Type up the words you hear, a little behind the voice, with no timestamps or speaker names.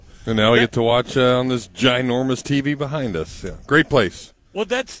And now we get to watch on this ginormous TV behind us. Yeah, great place. Well,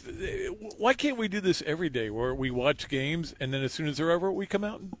 why can't we do this every day where we watch games and then as soon as they're over, we come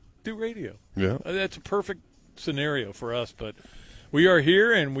out and do radio? Yeah. That's a perfect scenario for us, but we are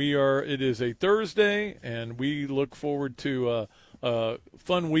here and it is a Thursday and we look forward to a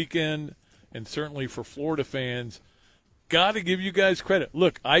fun weekend, and certainly for Florida fans, got to give you guys credit.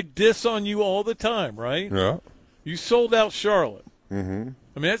 Look, I diss on you all the time, right? Yeah. You sold out Charlotte. Mm-hmm.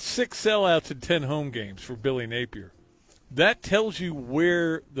 I mean, that's 6 sellouts in 10 home games for Billy Napier. That tells you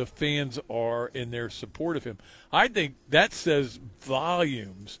where the fans are in their support of him. I think that says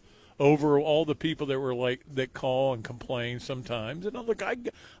volumes over all the people that call and complain sometimes. And look, I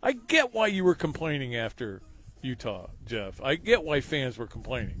get why you were complaining after Utah, Jeff. I get why fans were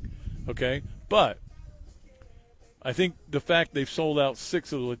complaining. Okay, but I think the fact they've sold out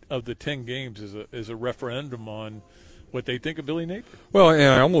 6 of the 10 games is a referendum on what they think of Billy Napier. Well, and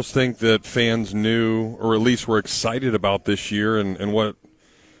I almost think that fans knew, or at least were excited about this year and what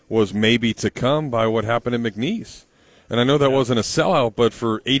was maybe to come by what happened in McNeese. And I know that wasn't a sellout, but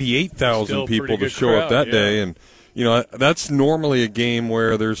for 88,000 people to show up that day, and that's normally a game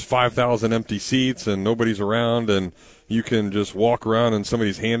where there's 5,000 empty seats and nobody's around, and you can just walk around and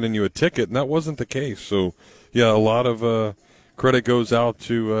somebody's handing you a ticket, and that wasn't the case. So, yeah, a lot of credit goes out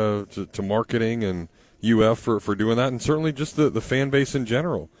to marketing and UF for doing that, and certainly just the fan base in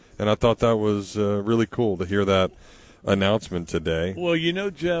general. And I thought that was really cool to hear that announcement today. Well,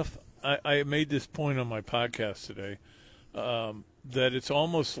 Jeff, I made this point on my podcast today, that it's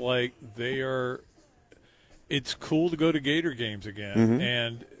almost like it's cool to go to Gator games again,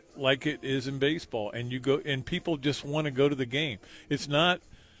 and like it is in baseball, and you go and people just want to go to the game. It's not.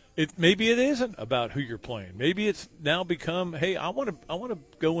 Maybe it isn't about who you're playing. Maybe it's now become, hey, I want to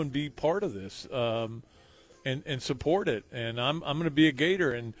go and be part of this, and support it. And I'm going to be a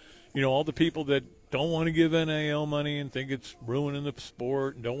Gator. And all the people that don't want to give NIL money and think it's ruining the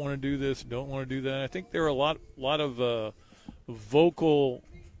sport and don't want to do this, don't want to do that. I think there are a lot of vocal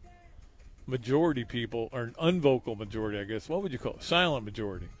majority people, or an unvocal majority, I guess. What would you call it? Silent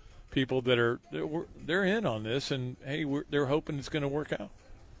majority people that they're in on this, and hey, they're hoping it's going to work out.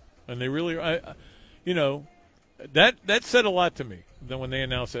 And they really, that said a lot to me. Then when they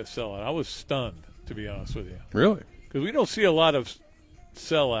announced that sellout, I was stunned, to be honest with you. Really? Because we don't see a lot of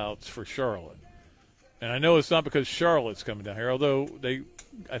sellouts for Charlotte, and I know it's not because Charlotte's coming down here. Although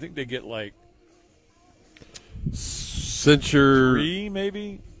I think they get like since you're 3,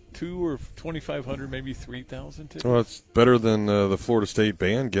 maybe 2 or 2,500, maybe 3,000 tickets. Well, it's better than the Florida State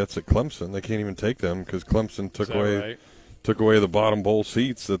band gets at Clemson. They can't even take them because Clemson took away the bottom bowl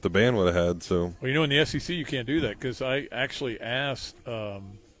seats that the band would have had. So, well, in the SEC you can't do that, because I actually asked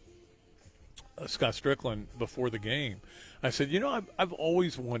Scott Strickland before the game. I said, I've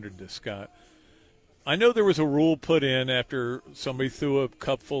always wondered this, Scott. I know there was a rule put in after somebody threw a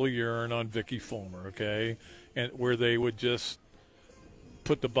cup full of urine on Vicky Fulmer, okay, and where they would just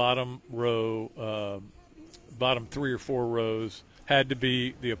put the bottom row, bottom 3 or 4 rows had to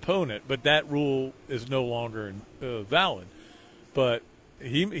be the opponent, but that rule is no longer valid. But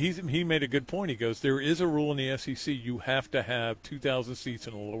he made a good point. He goes, there is a rule in the SEC. You have to have 2,000 seats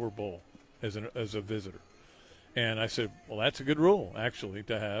in a lower bowl as a visitor. And I said, well, that's a good rule, actually,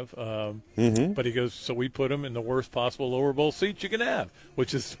 to have. But he goes, so we put them in the worst possible lower bowl seats you can have,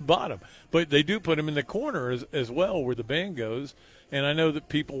 which is bottom. But they do put them in the corner as well, where the band goes. And I know that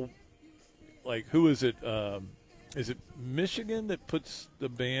people, like, who is it? Is it Michigan that puts the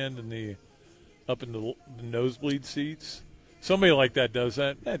band up in the nosebleed seats? Somebody like that does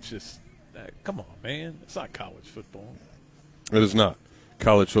that. That's just, come on, man. It's not college football. It is not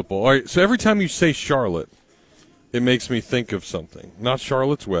college football. All right, so every time you say Charlotte, it makes me think of something. Not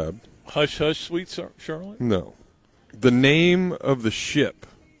Charlotte's Web. Hush, hush, sweet Charlotte? No. The name of the ship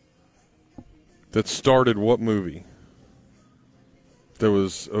that started what movie? That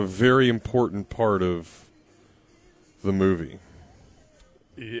was a very important part of the movie.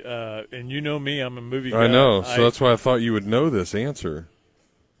 And you know me, I'm a movie guy. I know, so that's why I thought you would know this answer.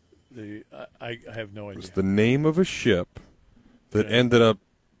 I have no idea. It was the name of a ship that ended up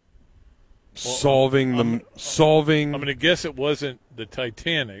solving. I'm going to guess it wasn't the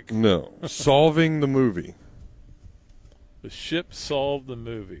Titanic. No, solving the movie. The ship solved the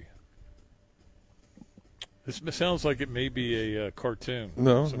movie. This sounds like it may be a cartoon.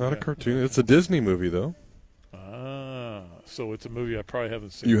 No, not a cartoon. It's a Disney movie, though. Ah, so it's a movie I probably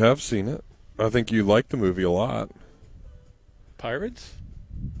haven't seen. You have seen it. I think you like the movie a lot. Pirates?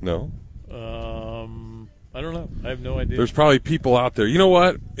 No. I don't know. I have no idea. There's probably people out there. You know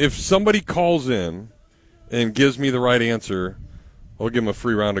what? If somebody calls in and gives me the right answer, I'll give them a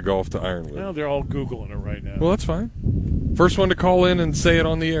free round of golf to Ironwood. Well, they're all Googling it right now. Well, that's fine. First one to call in and say it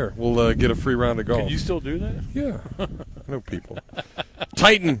on the air, we'll get a free round of golf. Can you still do that? Yeah, I know people.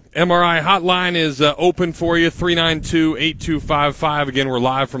 Titan MRI hotline is open for you, 392-8255. Again, we're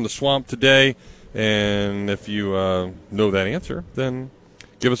live from the Swamp today, and if you know that answer, then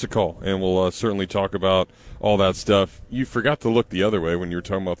give us a call, and we'll certainly talk about all that stuff. You forgot to look the other way when you were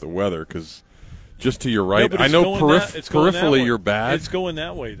talking about the weather, because just to your right, I know peripherally you're bad. It's going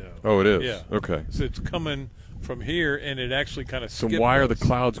that way, though. Oh, it is? Yeah. Okay. So it's coming from here, and it actually kind of skips. So why are the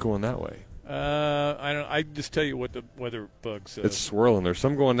clouds going that way? I don't. I just tell you what the weather bug says. It's swirling. There's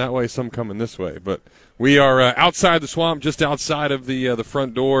some going that way, some coming this way. But we are outside the Swamp, just outside of the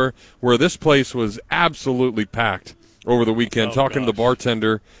front door, where this place was absolutely packed over the weekend. Talking to the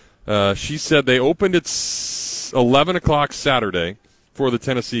bartender, she said they opened at 11 o'clock Saturday for the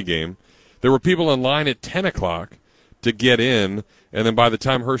Tennessee game. There were people in line at 10 o'clock to get in, and then by the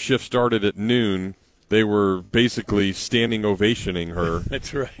time her shift started at noon, they were basically standing ovationing her.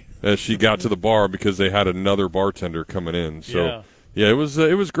 That's right. As she got to the bar because they had another bartender coming in. So yeah, it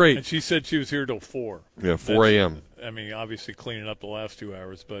was great. And she said she was here till 4. Yeah, 4 a.m. I mean, obviously cleaning up the last 2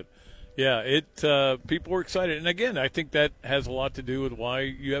 hours, but yeah, people were excited. And again, I think that has a lot to do with why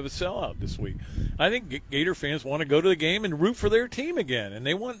you have a sellout this week. I think Gator fans want to go to the game and root for their team again, and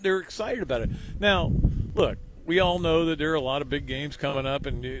they're excited about it. Now, look, we all know that there are a lot of big games coming up,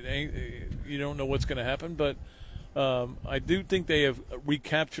 and you don't know what's going to happen, but I do think they have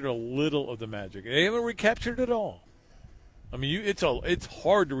recaptured a little of the magic. They haven't recaptured it all. I mean, it's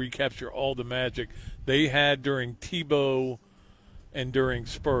hard to recapture all the magic they had during Tebow and during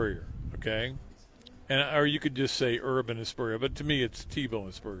Spurrier, okay? Or you could just say Urban and Spurrier, but to me it's Tebow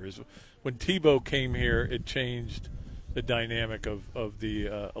and Spurrier. When Tebow came here, it changed the dynamic of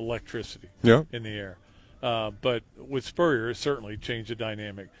the electricity in the air. But with Spurrier, it certainly changed the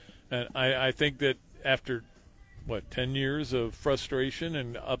dynamic. And I think that after, 10 years of frustration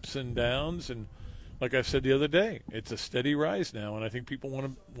and ups and downs, and like I said the other day, it's a steady rise now, and I think people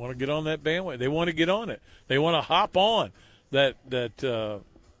want to get on that bandwagon. They want to get on it. They want to hop on that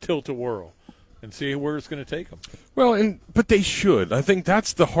tilt-a-whirl and see where it's going to take them. Well, but they should. I think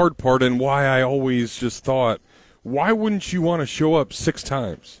that's the hard part, and why I always just thought, why wouldn't you want to show up 6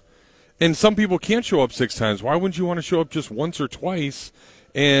 times? And some people can't show up 6 times. Why wouldn't you want to show up just once or twice?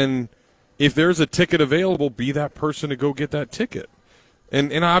 And if there's a ticket available, be that person to go get that ticket.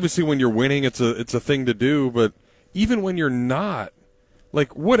 And obviously when you're winning, it's a thing to do. But even when you're not,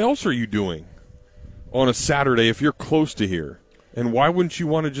 like, what else are you doing on a Saturday if you're close to here? And why wouldn't you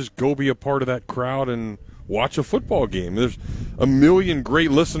want to just go be a part of that crowd and watch a football game? There's a million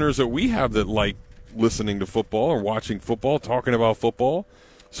great listeners that we have that like listening to football or watching football, talking about football.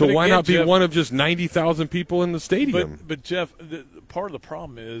 So why not be Jeff, one of just 90,000 people in the stadium? But Jeff, part of the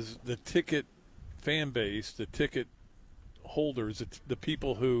problem is the ticket fan base, the ticket holders, the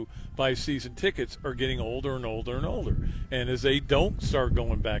people who buy season tickets are getting older and older and older. And as they don't start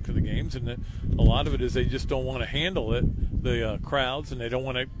going back to the games, and a lot of it is they just don't want to handle it, the crowds, and they don't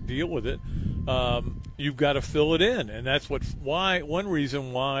want to deal with it, you've got to fill it in. And that's one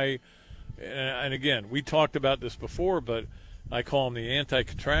reason why, and again, we talked about this before, but I call them the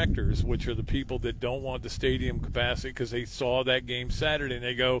anti-contractors, which are the people that don't want the stadium capacity because they saw that game Saturday and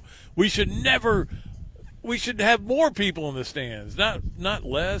they go, we should have more people in the stands, not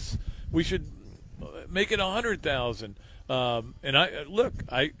less. We should make it 100,000. And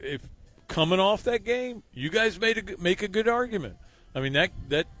if coming off that game, you guys make a good argument. I mean,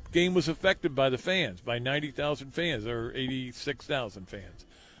 that game was affected by the fans, by 90,000 fans or 86,000 fans,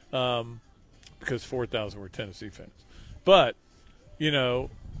 because 4,000 were Tennessee fans. But,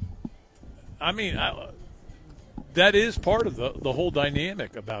 that is part of the whole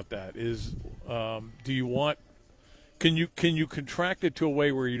dynamic about that is, can you contract it to a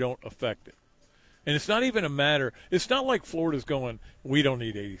way where you don't affect it? And it's not even a matter, it's not like Florida's going, we don't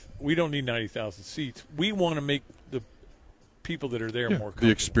need 90,000 seats. We want to make the people that are there more comfortable.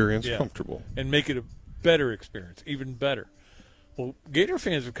 The experience comfortable. And make it a better experience, even better. Well, Gator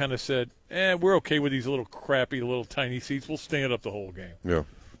fans have kind of said, we're okay with these little crappy, little tiny seats. We'll stand up the whole game. Yeah.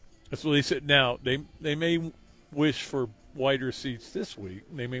 That's what they said. Now, they may wish for wider seats this week.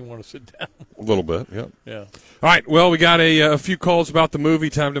 They may want to sit down. A little bit, yeah. Yeah. All right, well, we got a few calls about the movie,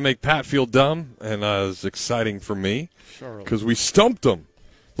 Time to Make Pat Feel Dumb, and it was exciting for me because we stumped them.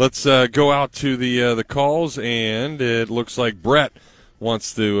 Let's go out to the calls, and it looks like Brett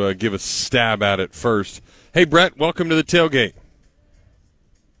wants to give a stab at it first. Hey, Brett, welcome to the Tailgate.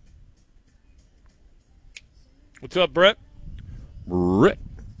 What's up, Brett? Brett.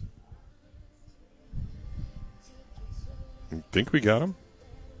 think we got him.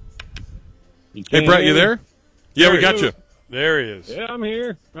 Hey, Brett, you there? Yeah, There we he got is. you. There he is. Yeah, I'm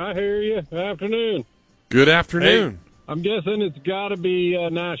here. I hear you. Afternoon. Good afternoon. I'm guessing it's got to be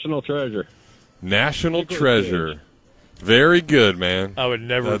National Treasure. National Treasure. Very good, man. I would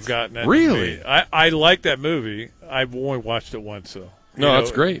never have gotten that. Really? movie. I like that movie. I've only watched it once, though. No,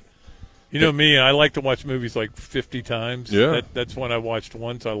 that's great. You know me, I like to watch movies like 50 times. Yeah. That's when I watched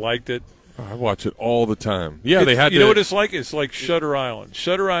once. I liked it. I watch it all the time. Yeah, they had You to. know what it's like? It's like Shutter Island.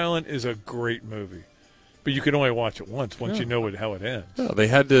 Shutter Island is a great movie, but you can only watch it once you know how it ends. Yeah, they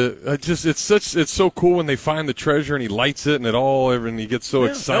had to. It's so cool when they find the treasure and he lights it and he gets so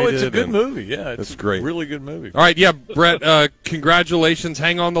excited. No, it's a good and- movie. Yeah, That's it's great. a really good movie. All right, yeah, Brett. Congratulations.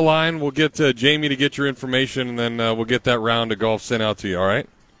 Hang on the line. We'll get Jamie to get your information, and then we'll get that round of golf sent out to you. All right.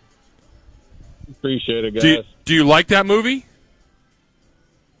 Appreciate it, guys. Do you like that movie?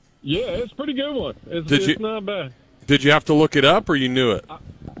 Yeah, it's a pretty good one. Did It's you- not bad. Did you have to look it up, or you knew it?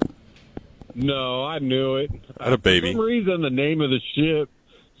 No, I knew it. Had a baby. For some reason, the name of the ship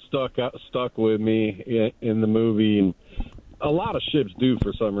stuck with me in the movie, and a lot of ships do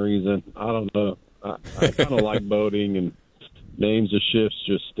for some reason. I don't know. I kind of like boating, and names of ships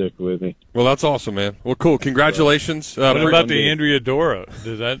just stick with me. Well, that's awesome, man. Well, cool. Congratulations. What Brett- about the Andrea Dora?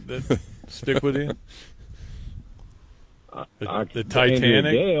 Does that stick with you? The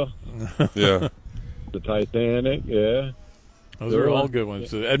Titanic? Gale, Yeah. the Titanic, yeah. Those are all good ones.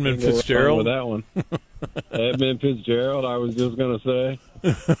 So Edmund We'll Fitzgerald. with that one. Edmund Fitzgerald, I was just going to say,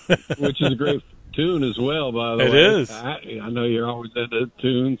 which is a great tune as well, by the It way. is. I know you're always into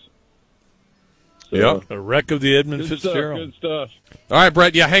tunes. So, Yeah. The Wreck of the Edmund Good Fitzgerald. stuff. All right,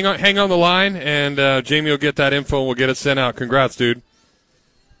 Brett. Yeah, hang on the line, and Jamie will get that info, and we'll get it sent out. Congrats, dude.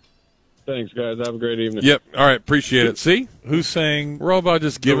 Thanks, guys. Have a great evening. Yep. All right. Appreciate it. See, Who sang? we're all about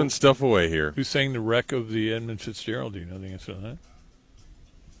just giving stuff away here. Who sang the Wreck of the Edmund Fitzgerald? Do you know the answer to that?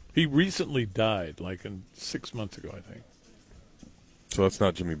 He recently died, like 6 months ago, I think. So that's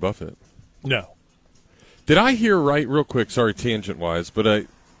not Jimmy Buffett. No. Did I hear right, real quick, sorry, tangent-wise, but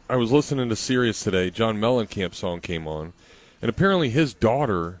I was listening to Sirius today. John Mellencamp's song came on, and apparently his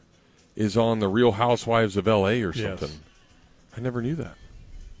daughter is on The Real Housewives of L.A. or something. Yes. I never knew that.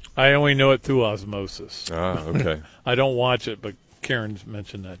 I only know it through osmosis. Ah, okay. I don't watch it, but Karen's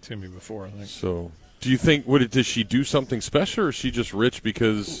mentioned that to me before, I think. So, do you think, does she do something special, or is she just rich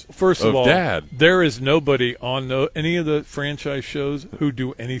because First of all, Dad? there is nobody on any of the franchise shows who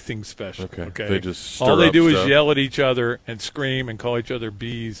do anything special. Okay. They just stir all they up do stuff. is yell at each other and scream and call each other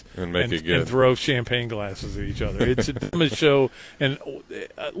bees And make it good. and throw champagne glasses at each other. It's a dumbest show. And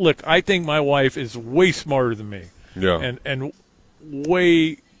look, I think my wife is way smarter than me. Yeah. And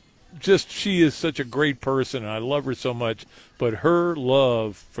way. Just she is such a great person, and I love her so much. But her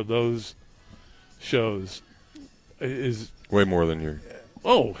love for those shows is Way more than your...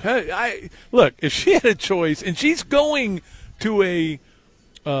 I look. If she had a choice, and she's going to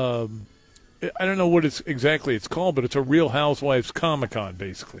I don't know what it's called, but it's a Real Housewives Comic-Con,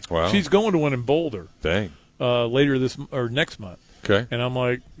 basically. Wow. She's going to one in Boulder Dang. later next month. Okay. And I'm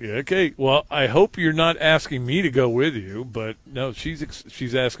like, yeah, okay. Well, I hope you're not asking me to go with you, but no,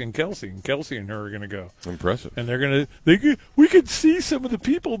 she's asking Kelsey, and Kelsey and her are going to go, Impressive. and we could see some of the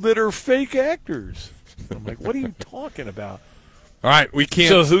people that are fake actors. I'm like, what are you talking about? All right, we can't...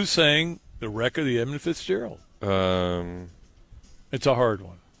 So who's saying the Wreck of the Edmund Fitzgerald? Pauly It's a hard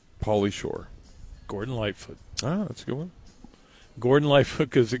one. Shore. Gordon Lightfoot. Ah, that's a good one. Gordon Lightfoot,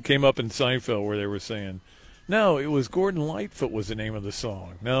 because it came up in Seinfeld where they were saying, no, it was Gordon Lightfoot was the name of the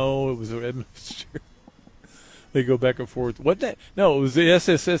song. No, it was Edmund Fitzgerald. They go back and forth. What that? No, it was the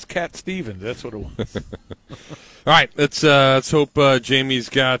SSS Cat Stevens. That's what it was. All right, let's hope Jamie's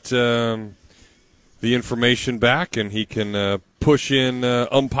got the information back and he can push in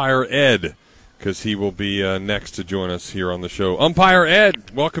Umpire Ed, because he will be next to join us here on the show. Umpire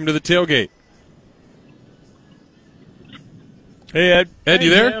Ed, welcome to the tailgate. Hey, Ed. Ed, you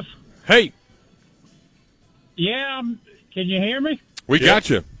Hey, there? Jeff. Hey, Yeah, can you hear me? we got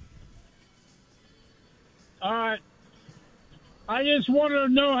you. All right. I just wanted to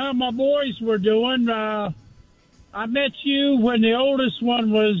know how my boys were doing. I met you when the oldest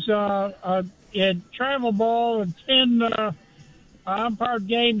one was in travel ball and 10 umpired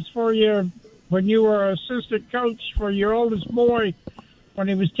games for you when you were assistant coach for your oldest boy when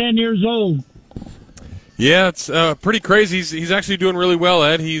he was 10 years old. Yeah, it's pretty crazy. He's actually doing really well,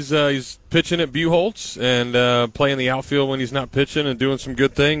 Ed. He's pitching at Buchholz and playing the outfield when he's not pitching and doing some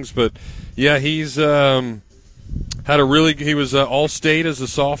good things. But yeah, he's he was all-state as a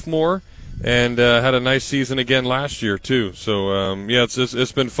sophomore, and had a nice season again last year too. So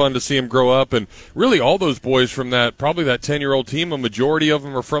it's been fun to see him grow up, and really all those boys from that 10-year-old team, a majority of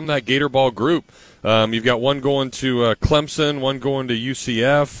them are from that Gator Ball group. You've got one going to Clemson, one going to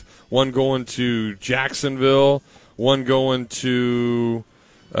UCF, one going to Jacksonville, one going to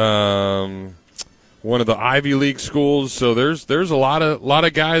one of the Ivy League schools. So there's a lot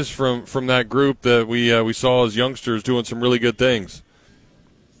of guys from that group that we saw as youngsters doing some really good things.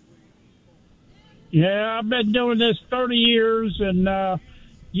 Yeah, I've been doing this 30 years, and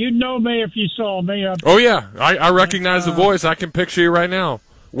you'd know me if you saw me. Oh, yeah. I recognize the voice. I can picture you right now.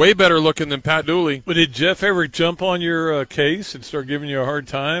 Way better looking than Pat Dooley. But did Jeff ever jump on your case and start giving you a hard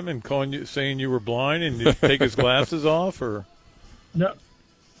time and saying you were blind and you take his glasses off? Or no,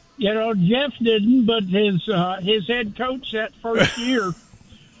 Jeff didn't, but his head coach that first year,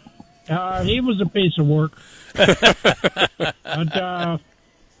 he was a piece of work.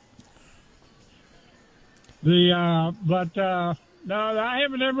 No, I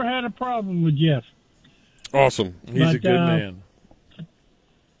haven't ever had a problem with Jeff. Awesome. He's a good man.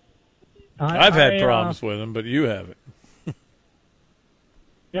 I've had problems with him, but you haven't.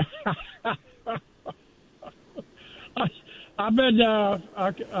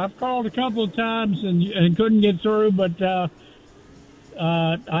 I've called a couple of times and couldn't get through, but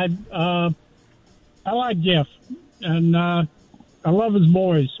I like Jeff, and I love his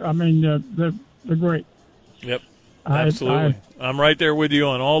boys. I mean, they're great. Yep, absolutely. I'm right there with you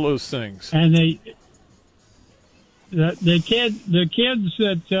on all those things. And the kids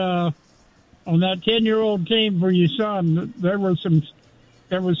that on that 10-year-old team for your son, there were some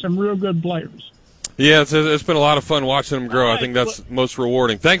real good players. Yeah, it's been a lot of fun watching them grow. Right, I think that's most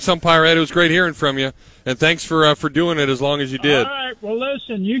rewarding. Thanks, Umpire Ed. It was great hearing from you, and thanks for doing it as long as you did. All right. Well,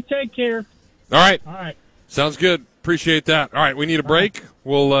 listen, you take care. All right. All right. Sounds good. Appreciate that. All right, we need a break.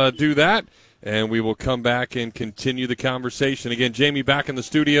 We'll do that, and we will come back and continue the conversation. Again, Jamie back in the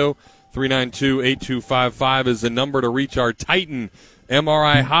studio. 392-8255 is the number to reach our Titan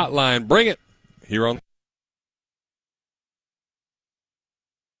MRI hotline. Bring it here on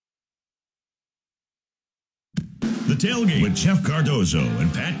The Tailgate with Jeff Cardozo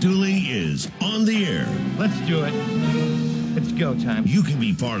and Pat Dooley is on the air. Let's do it. It's go time. You can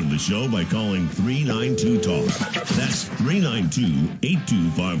be part of the show by calling 392-TALK. That's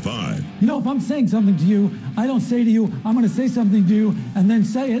 392-8255. You know, if I'm saying something to you, I don't say to you, I'm going to say something to you and then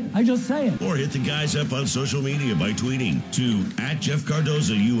say it. I just say it. Or hit the guys up on social media by tweeting to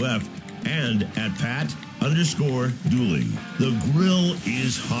 @JeffCardozoUF and @Pat_Dooley. The grill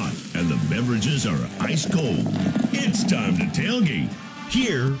is hot and the beverages are ice cold. It's time to tailgate.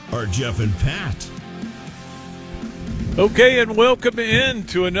 Here are Jeff and Pat. Okay, and welcome in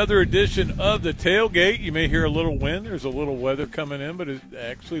to another edition of the Tailgate. You may hear a little wind. There's a little weather coming in, but it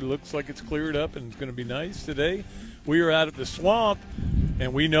actually looks like it's cleared up and it's going to be nice today. We are out at the Swamp,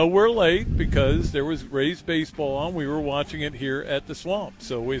 and we know we're late because there was Rays baseball on. We were watching it here at the Swamp.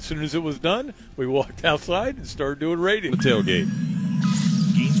 So as soon as it was done, we walked outside and started doing radio. The Tailgate.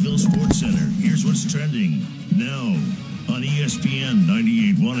 Gainesville Sports Center. Here's what's trending now on ESPN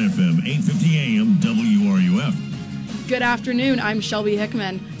 98.1 FM, 850 AM, WRUF. Good afternoon, I'm Shelby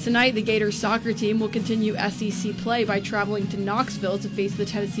Hickman. Tonight, the Gators soccer team will continue SEC play by traveling to Knoxville to face the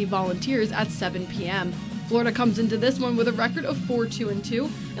Tennessee Volunteers at 7 p.m. Florida comes into this one with a record of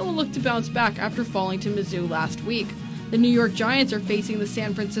 4-2-2 and will look to bounce back after falling to Mizzou last week. The New York Giants are facing the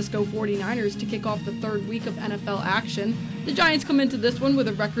San Francisco 49ers to kick off the third week of NFL action. The Giants come into this one with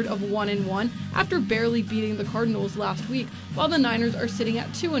a record of 1-1 after barely beating the Cardinals last week, while the Niners are sitting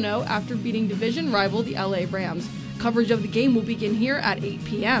at 2-0 after beating division rival the LA Rams. Coverage of the game will begin here at 8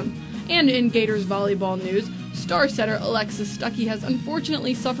 p.m. And in Gators volleyball news, star setter Alexis Stuckey has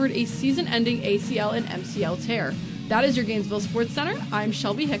unfortunately suffered a season-ending ACL and MCL tear. That is your Gainesville Sports Center. I'm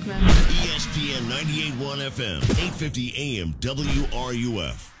Shelby Hickman. ESPN 98.1 FM, 850 AM,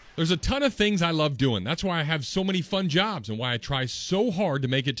 WRUF. There's a ton of things I love doing. That's why I have so many fun jobs and why I try so hard to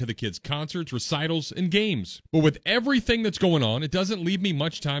make it to the kids' concerts, recitals, and games. But with everything that's going on, it doesn't leave me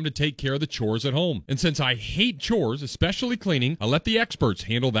much time to take care of the chores at home. And since I hate chores, especially cleaning, I let the experts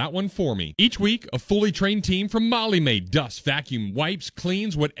handle that one for me. Each week, a fully trained team from Molly Mae dusts, vacuum, wipes,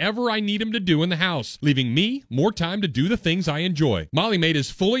 cleans, whatever I need them to do in the house, leaving me more time to do the things I enjoy. Molly Mae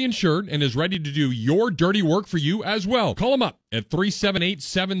is fully insured and is ready to do your dirty work for you as well. Call them up at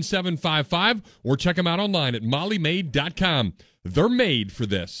 378-7755 or check them out online at mollymade.com. They're made for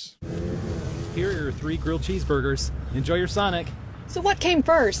this. Here are your 3 grilled cheeseburgers. Enjoy your Sonic. So what came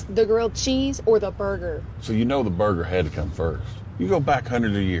first, the grilled cheese or the burger? So you know the burger had to come first. You go back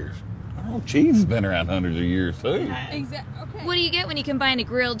hundreds of years. Oh, cheese has been around hundreds of years, too. Exactly. Okay. What do you get when you combine a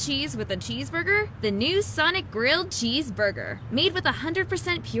grilled cheese with a cheeseburger? The new Sonic Grilled Cheeseburger. Made with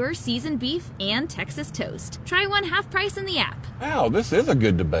 100% pure seasoned beef and Texas toast. Try one half price in the app. Wow, this is a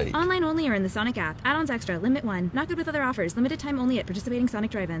good debate. Online only or in the Sonic app. Add-ons extra. Limit 1. Not good with other offers. Limited time only at participating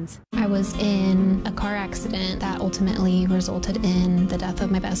Sonic drive-ins. I was in a car accident that ultimately resulted in the death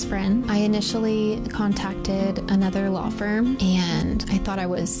of my best friend. I initially contacted another law firm, and I thought I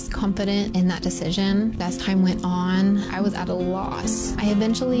was confident in that decision. As time went on, I was at a loss. I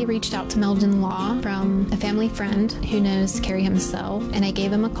eventually reached out to Meldon Law from a family friend who knows Kerry himself, and I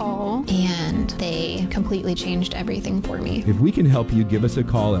gave him a call, and they completely changed everything for me. If we can help you, give us a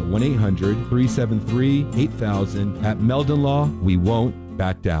call at 1-800-373-8000. At Meldon Law, we won't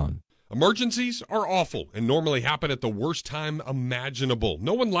back down. Emergencies are awful and normally happen at the worst time imaginable.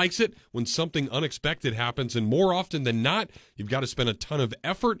 No one likes it when something unexpected happens, and more often than not, you've got to spend a ton of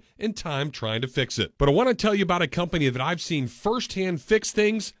effort and time trying to fix it. But I want to tell you about a company that I've seen firsthand fix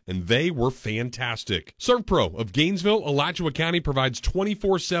things, and they were fantastic. ServPro of Gainesville, Alachua County provides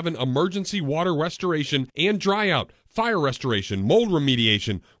 24/7 emergency water restoration and dryout, fire restoration, mold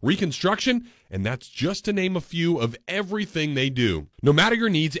remediation, reconstruction, and that's just to name a few of everything they do. No matter your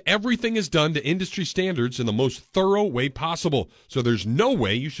needs, everything is done to industry standards in the most thorough way possible. So there's no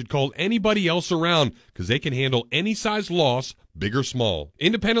way you should call anybody else around, because they can handle any size loss, big or small.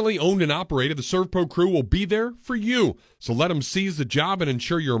 Independently owned and operated, the ServPro crew will be there for you. So let them seize the job and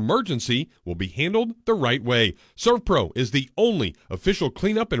ensure your emergency will be handled the right way. ServPro is the only official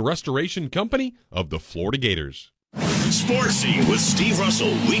cleanup and restoration company of the Florida Gators. Sports Scene with Steve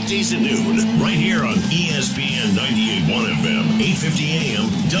Russell, weekdays at noon, right here on ESPN 98.1 FM, 850 AM,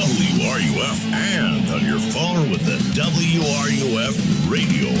 WRUF, and on your phone with the WRUF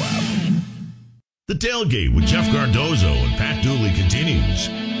radio app. The Tailgate with Jeff Cardozo and Pat Dooley continues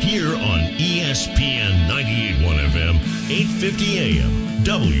here on ESPN 98.1 FM, 850 AM,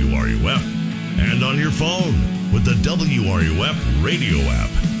 WRUF, and on your phone with the WRUF radio app.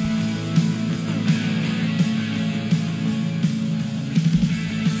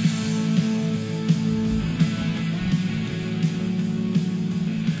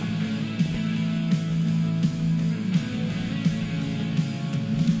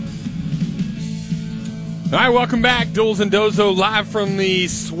 All right, welcome back. Duels and Dozo live from the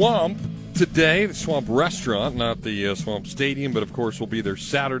Swamp today, the Swamp Restaurant, not the Swamp Stadium, but of course we'll be there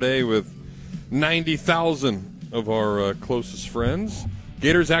Saturday with 90,000 of our closest friends.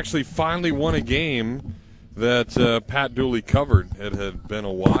 Gators actually finally won a game that Pat Dooley covered. It had been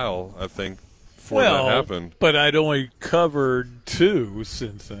a while, I think, before that happened. But I'd only covered 2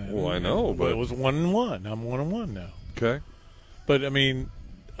 since then. Well, I know, but it was 1-1. I'm 1-1 now. Okay. But I mean,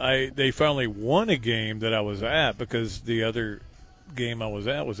 they finally won a game that I was at, because the other game I was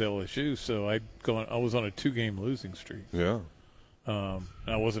at was LSU, so I was on a 2-game losing streak. Yeah. I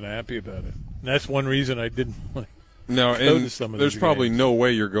wasn't happy about it. And that's one reason I didn't go to some of there's these probably games. no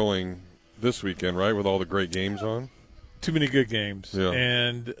way you're going this weekend, right, with all the great games on? Too many good games. Yeah.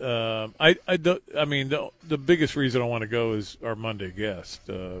 And the biggest reason I want to go is our Monday guest,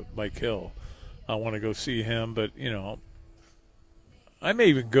 Mike Hill. I want to go see him, but, I may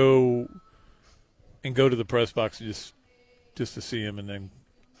even go to the press box just to see him and then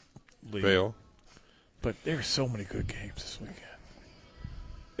leave. Bail. But there's so many good games this weekend.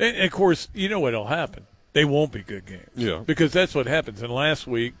 And of course, you know what'll happen. They won't be good games. Yeah. Because that's what happens. And last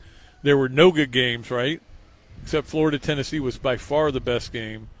week, there were no good games, right? Except Florida-Tennessee was by far the best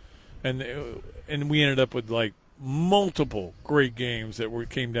game. And we ended up with, multiple great games that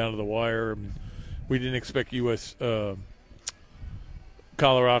came down to the wire. I mean, we didn't expect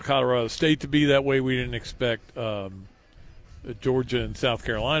Colorado State to be that way. We didn't expect Georgia and South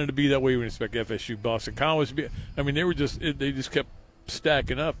Carolina to be that way. We didn't expect FSU, Boston College to be. I mean, they just kept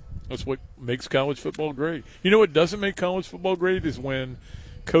stacking up. That's what makes college football great. You know what doesn't make college football great is when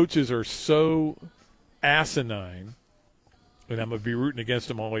coaches are so asinine, and I'm going to be rooting against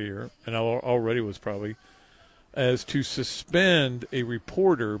them all year, and I already was probably, as to suspend a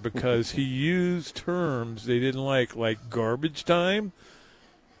reporter because he used terms they didn't like garbage time.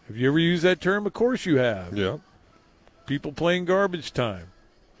 Have you ever used that term? Of course you have. Yeah. People playing garbage time.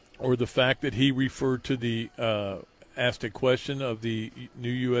 Or the fact that he referred to asked a question of the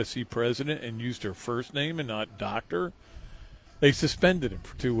new USC president and used her first name and not doctor. They suspended him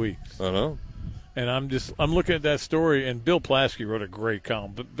for 2 weeks. I know. And I'm looking at that story, and Bill Plaschke wrote a great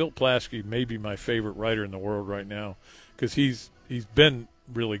column. But Bill Plaschke may be my favorite writer in the world right now, because he's been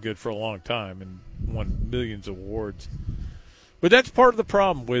really good for a long time and won millions of awards. But that's part of the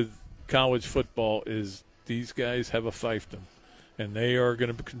problem with college football is these guys have a fiefdom. and they are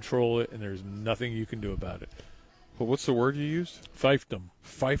going to control it, and there's nothing you can do about it. Well, what's the word you used? Fiefdom.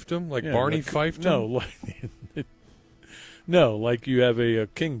 Fiefdom? Like Yeah, Barney like, Fiefdom? No, like you have a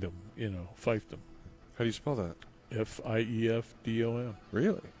kingdom, fiefdom. How do you spell that? Fiefdom.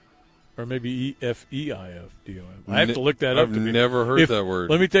 Really? Or maybe Feifdom. I have to look that up. I've never heard that word.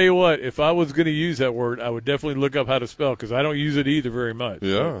 Let me tell you what. If I was going to use that word, I would definitely look up how to spell because I don't use it either very much.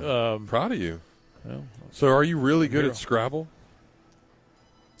 Yeah. Proud of you. Well, so are you really good at Scrabble?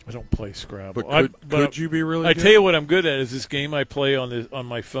 I don't play Scrabble. But could you be really good? I tell you what I'm good at is this game I play on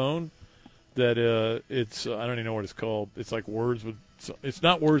my phone that it's I don't even know what it's called. It's like it's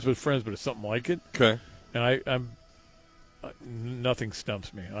not Words with Friends, but it's something like it. Okay. And I'm nothing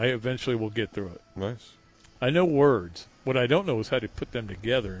stumps me. I eventually will get through it. Nice. I know words. What I don't know is how to put them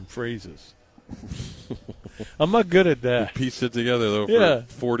together in phrases. I'm not good at that. You pieced it together, though, for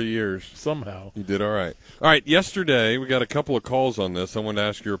 40 years. Somehow. You did all right. All right, yesterday we got a couple of calls on this. I wanted to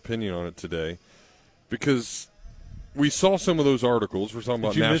ask your opinion on it today because we saw some of those articles. We're talking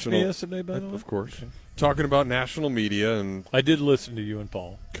about Did you national. miss me yesterday, by the way? Of course. Okay. Talking about national media. And I did listen to you and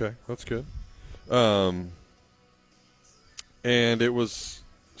Paul. Okay, that's good. And it was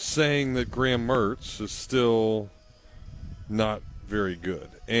saying that Graham Mertz is still not very good.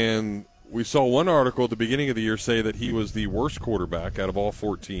 And we saw one article at the beginning of the year say that he was the worst quarterback out of all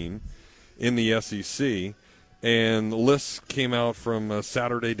 14 in the SEC. And the list came out from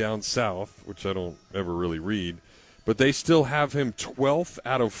Saturday Down South, which I don't ever really read. But they still have him 12th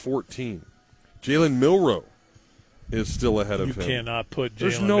out of 14. Jalen Milroe is still ahead of him. You cannot put Jalen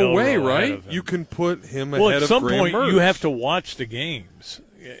There's no Milroe way, ahead right? of him. You can put him well, ahead at of some Graham point, Mertz. you have to watch the games.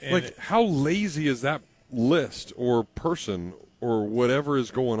 And like, how lazy is that list or person or whatever is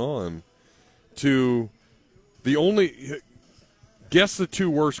going on to the only – guess the two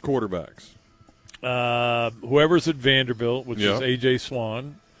worst quarterbacks. Whoever's at Vanderbilt, which is A.J.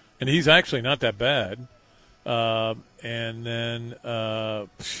 Swan, and he's actually not that bad. And then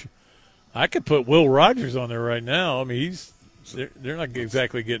I could put Will Rogers on there right now. I mean, they're not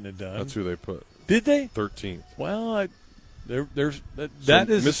exactly getting it done. That's who they put. Did they? 13th. Well, there's that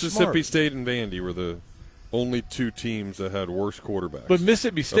So is Mississippi smart. State and Vandy were the only two teams that had worse quarterbacks. But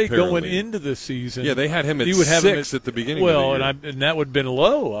Mississippi State apparently. going into the season, yeah, they had him at you would have 6 at the beginning. Well, of the year. and that would have been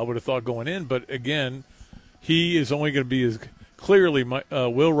low. I would have thought going in, but again, he is only going to be as clearly.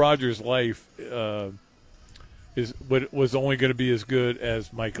 Will Rogers' life was only going to be as good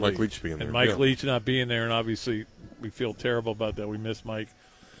as Mike Leach. Mike Leach being there, and Mike Leach not being there, and obviously we feel terrible about that. We miss Mike.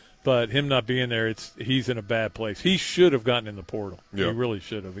 But him not being there, he's in a bad place. He should have gotten in the portal. Yeah. He really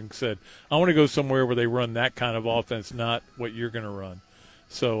should have. And said, I want to go somewhere where they run that kind of offense, not what you're going to run.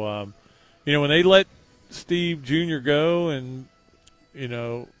 So, when they let Steve Jr. go and,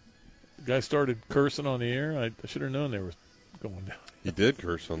 the guy started cursing on the air, I should have known they were going down. He did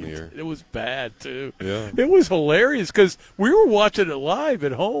curse on the air. It was bad, too. Yeah. It was hilarious because we were watching it live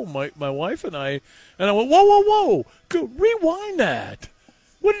at home, my wife and I went, whoa, go rewind that.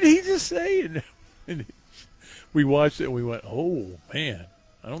 What did he just say? And we watched it and we went, oh, man,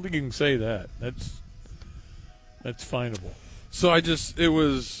 I don't think you can say that. That's finable. So it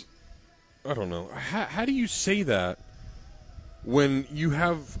was, I don't know. How do you say that when you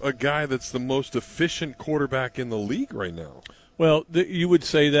have a guy that's the most efficient quarterback in the league right now? Well, you would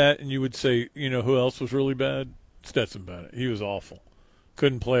say that, and you would say, who else was really bad? Stetson Bennett. He was awful.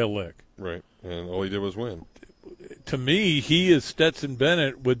 Couldn't play a lick. Right, and all he did was win. To me, he is Stetson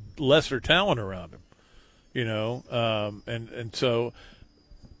Bennett with lesser talent around him, and so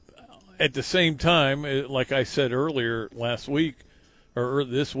at the same time, like I said earlier last week or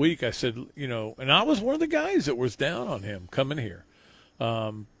this week, I said, and I was one of the guys that was down on him coming here,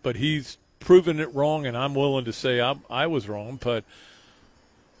 but he's proven it wrong, and I'm willing to say I was wrong, but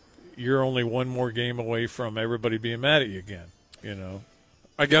you're only one more game away from everybody being mad at you again,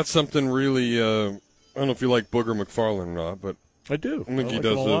 I got something really I don't know if you like Booger McFarland or not, but I do. I think he like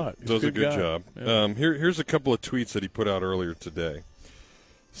does him a lot. He's a good guy. job. Yeah. Here's a couple of tweets that he put out earlier today.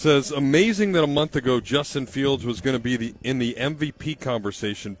 Says, amazing that a month ago Justin Fields was going to be in the MVP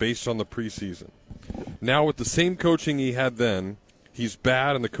conversation based on the preseason. Now with the same coaching he had then, he's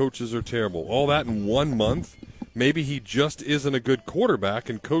bad and the coaches are terrible. All that in 1 month? Maybe he just isn't a good quarterback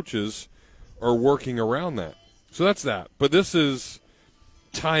and coaches are working around that. So that's that. But this is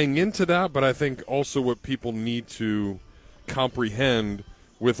tying into that, but I think also what people need to comprehend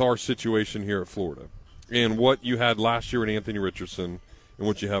with our situation here at Florida and what you had last year in Anthony Richardson and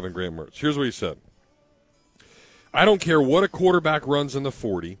what you have in Graham Mertz. Here's what he said. I don't care what a quarterback runs in the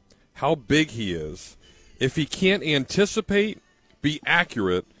 40, how big he is. If he can't anticipate, be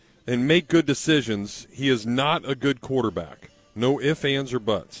accurate, and make good decisions, he is not a good quarterback. No ifs, ands, or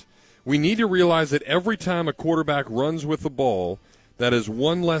buts. We need to realize that every time a quarterback runs with the ball, that is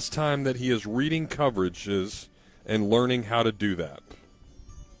one less time that he is reading coverages and learning how to do that.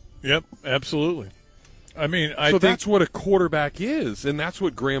 Yep, absolutely. I mean, I think that's what a quarterback is, and that's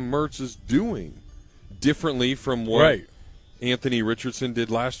what Graham Mertz is doing differently from what Anthony Richardson did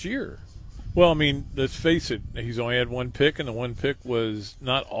last year. Well, I mean, let's face it. He's only had one pick, and the one pick was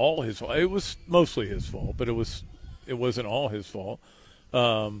not all his fault. It was mostly his fault, but it wasn't all his fault.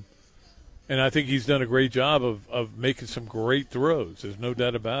 And I think he's done a great job of making some great throws. There's no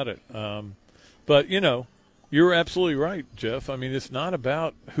doubt about it. But, you're absolutely right, Jeff. I mean, it's not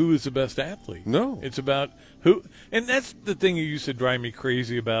about who is the best athlete. No. It's about who – and that's the thing that used to drive me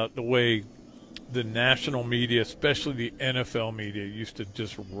crazy about the way the national media, especially the NFL media, used to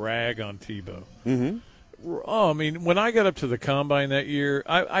just rag on Tebow. Mm-hmm. Oh, I mean, when I got up to the Combine that year,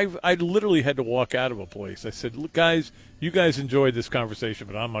 I literally had to walk out of a place. I said, look, guys, you guys enjoyed this conversation,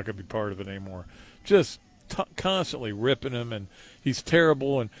 but I'm not going to be part of it anymore. Just constantly ripping him, and he's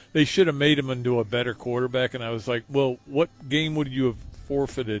terrible, and they should have made him into a better quarterback. And I was like, well, what game would you have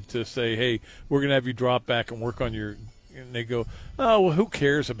forfeited to say, hey, we're going to have you drop back and work on your – and they go, oh, well, who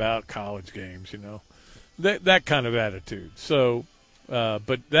cares about college games, that kind of attitude. So,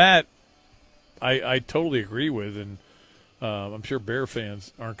 but that – I totally agree with, and I'm sure Bear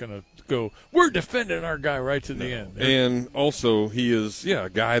fans aren't going to go, we're defending our guy right to the end. And also, he is, a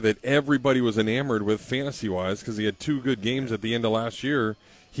guy that everybody was enamored with fantasy-wise because he had 2 good games at the end of last year.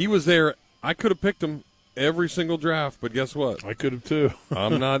 He was there. I could have picked him every single draft, but guess what? I could have too.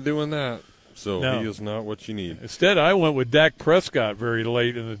 I'm not doing that. So no. He is not what you need. Instead, I went with Dak Prescott very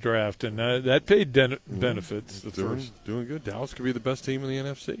late in the draft, and that paid benefits. Doing good. Dallas could be the best team in the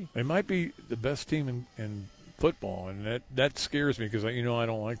NFC. They might be the best team in football, and that scares me because I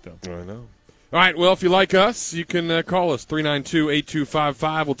don't like them. I know. All right, well, if you like us, you can call us,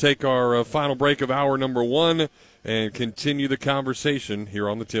 392-8255. We'll take our final break of hour number 1 and continue the conversation here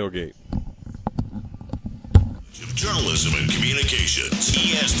on the Tailgate. Journalism and Communications,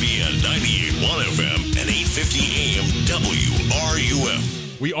 ESPN 98.1 FM and 850 AM WRUF.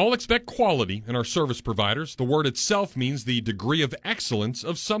 We all expect quality in our service providers. The word itself means the degree of excellence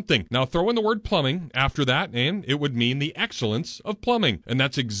of something. Now throw in the word plumbing after that, and it would mean the excellence of plumbing. And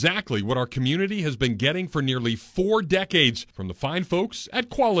that's exactly what our community has been getting for nearly 4 decades from the fine folks at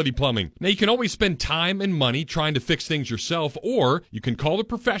Quality Plumbing. Now you can always spend time and money trying to fix things yourself, or you can call the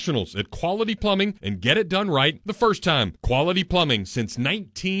professionals at Quality Plumbing and get it done right the first time. Quality Plumbing since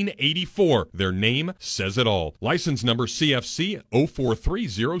 1984. Their name says it all. License number CFC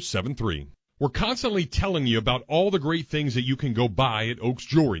 043073. We're constantly telling you about all the great things that you can go buy at Oaks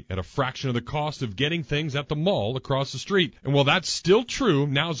Jewelry at a fraction of the cost of getting things at the mall across the street. And while that's still true,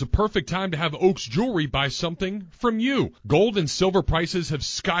 now's the perfect time to have Oaks Jewelry buy something from you. Gold and silver prices have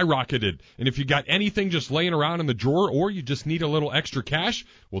skyrocketed. And if you got anything just laying around in the drawer or you just need a little extra cash,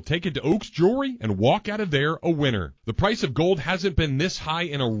 we'll take it to Oaks Jewelry and walk out of there a winner. The price of gold hasn't been this high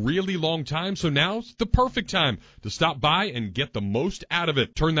in a really long time, so now's the perfect time to stop by and get the most out of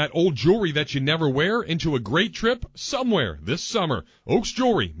it. Turn that old jewelry that you never wear into a great trip somewhere this summer. Oaks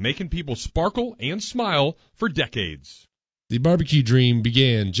Jewelry, making people sparkle and smile for decades. The barbecue dream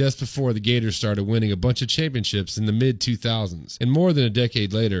began just before the Gators started winning a bunch of championships in the mid-2000s. And more than a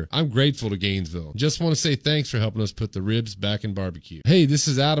decade later, I'm grateful to Gainesville. Just want to say thanks for helping us put the ribs back in barbecue. Hey, this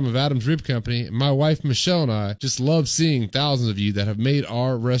is Adam of Adam's Rib Company, and my wife Michelle and I just love seeing thousands of you that have made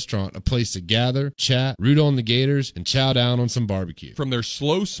our restaurant a place to gather, chat, root on the Gators, and chow down on some barbecue. From their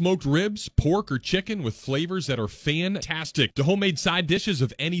slow smoked ribs, pork, or chicken with flavors that are fantastic, to homemade side dishes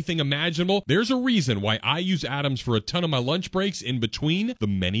of anything imaginable, there's a reason why I use Adam's for a ton of my lunch breaks in between the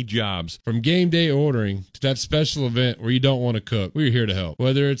many jobs. From game day ordering to that special event where you don't want to cook, we're here to help.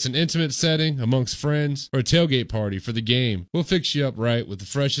 Whether it's an intimate setting amongst friends or a tailgate party for the game, we'll fix you up right with the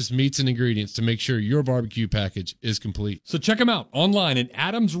freshest meats and ingredients to make sure your barbecue package is complete. So check them out online at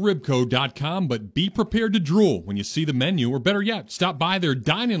adamsribco.com, but be prepared to drool when you see the menu, or better yet, stop by their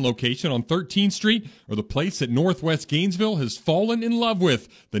dine-in location on 13th Street or the place that Northwest Gainesville has fallen in love with,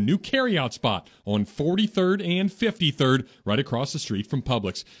 the new carryout spot on 43rd and 53rd, right across the street from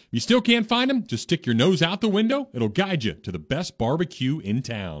Publix. If you still can't find them, just stick your nose out the window. It'll guide you to the best barbecue in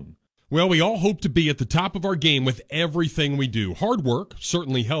town. Well, we all hope to be at the top of our game with everything we do. Hard work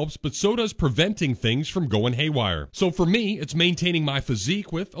certainly helps, but so does preventing things from going haywire. So for me, it's maintaining my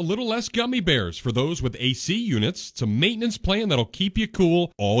physique with a little less gummy bears. For those with AC units, it's a maintenance plan that'll keep you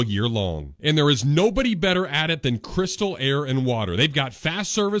cool all year long. And there is nobody better at it than Crystal Air and Water. They've got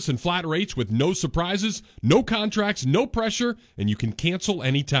fast service and flat rates with no surprises, no contracts, no pressure, and you can cancel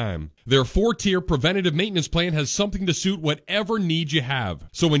anytime. Their 4-tier preventative maintenance plan has something to suit whatever needs you have.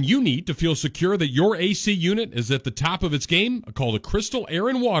 So when you need to feel secure that your AC unit is at the top of its game, a call to Crystal Air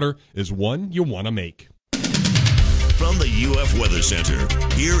and Water is one you want to make. From the UF Weather Center,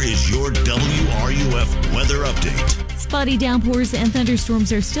 here is your WRUF weather update. Spotty downpours and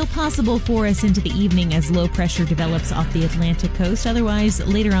thunderstorms are still possible for us into the evening as low pressure develops off the Atlantic coast. Otherwise,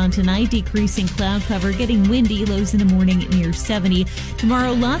 later on tonight, decreasing cloud cover, getting windy, lows in the morning near 70.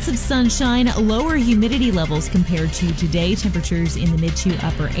 Tomorrow, lots of sunshine, lower humidity levels compared to today. Temperatures in the mid to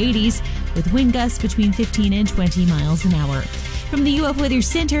upper 80s with wind gusts between 15 and 20 miles an hour. From the UF Weather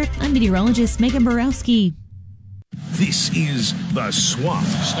Center, I'm meteorologist Megan Borowski. This is The Swamp.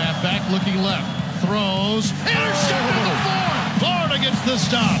 Snap back, looking left. Throws. Intercepted the 4. Florida gets the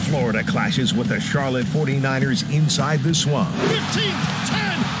stop. Florida clashes with the Charlotte 49ers inside the Swamp. 15, 10,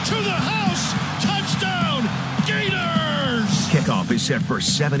 to the house. Touchdown, Gators. Kickoff is set for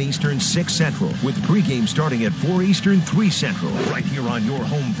 7 Eastern, 6 Central, with pregame starting at 4 Eastern, 3 Central, right here on your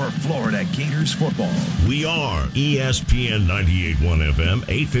home for Florida Gators football. We are ESPN 98.1 FM,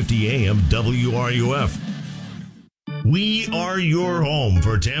 850 AM, WRUF. We are your home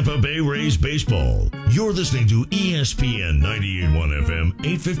for Tampa Bay Rays baseball. You're listening to ESPN 98.1 FM,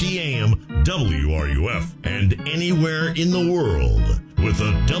 850 AM, WRUF, and anywhere in the world with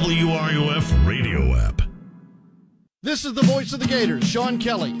the WRUF radio app. This is the voice of the Gators, Sean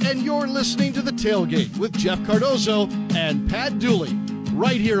Kelly, and you're listening to The Tailgate with Jeff Cardozo and Pat Dooley,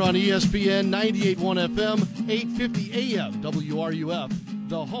 right here on ESPN 98.1 FM, 850 AM, WRUF,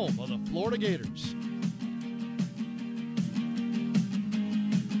 the home of the Florida Gators.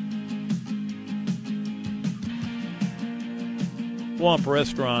 Swamp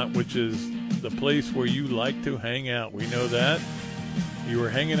Restaurant, which is the place where you like to hang out. We know that. You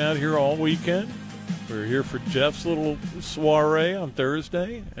were hanging out here all weekend. We were here for Jeff's little soiree on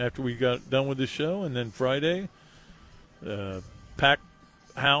Thursday after we got done with the show, and then Friday, packed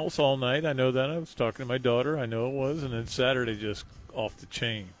house all night. I know that. I was talking to my daughter. I know it was. And then Saturday just off the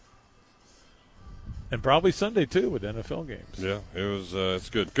chain. And probably Sunday, too, with NFL games. Yeah, it was.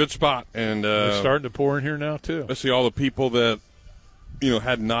 It's good. Good spot. And it's starting to pour in here now, too. Especially all the people that,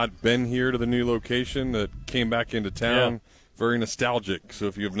 had not been here to the new location that came back into town. Yeah. Very nostalgic. So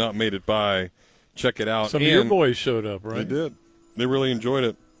if you have not made it by, check it out. Some of your boys showed up, right? They did. They really enjoyed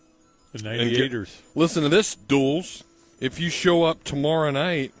it. The 98ers. Listen to this, Duels. If you show up tomorrow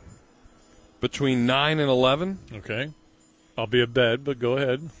night between 9 and 11. Okay. I'll be in bed, but go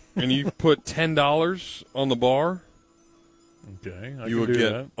ahead. And you put $10 on the bar. Okay. You will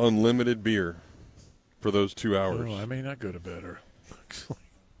get unlimited beer for those 2 hours. Oh, I may not go to bed.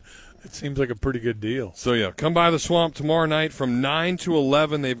 It seems like a pretty good deal. So, yeah, come by the Swamp tomorrow night from 9 to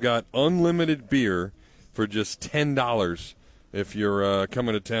 11. They've got unlimited beer for just $10 if you're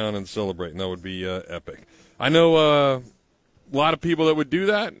coming to town and celebrating. That would be epic. I know a lot of people that would do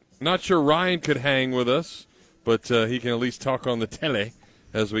that. Not sure Ryan could hang with us, but he can at least talk on the tele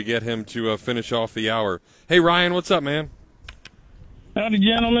as we get him to finish off the hour. Hey, Ryan, what's up, man? Howdy,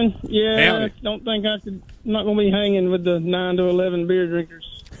 gentlemen. Yeah, howdy. I don't think I could. I'm not going to be hanging with the 9 to 11 beer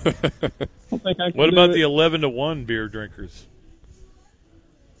drinkers. I don't think I can. What about the 11 to 1 beer drinkers?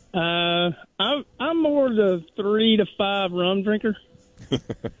 I'm more the 3 to 5 rum drinker.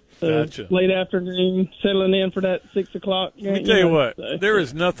 Gotcha. Late afternoon, settling in for that 6 o'clock. Let me tell you what, there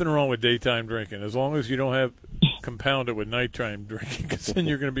is nothing wrong with daytime drinking as long as you don't have compounded with nighttime drinking, because then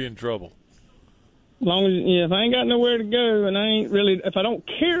you're going to be in trouble. As long as if I ain't got nowhere to go and I ain't really, if I don't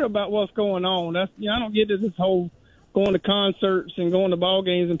care about what's going on, that's I don't get to this whole going to concerts and going to ball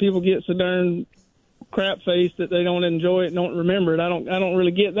games and people get so darn crap faced that they don't enjoy it and don't remember it. I don't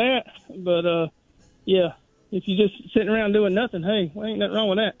really get that. But yeah, if you just sitting around doing nothing, hey, well, ain't nothing wrong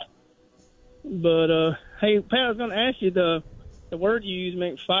with that. But hey, Pat, I was going to ask you the word you used,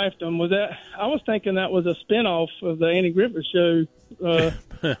 McFifedom, was that? I was thinking that was a spinoff of the Andy Griffith show.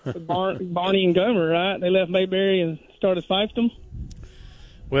 Barney and Gomer, right? They left Mayberry and started Fifedom.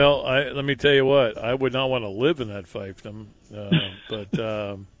 Well, let me tell you what, I would not want to live in that fiefdom.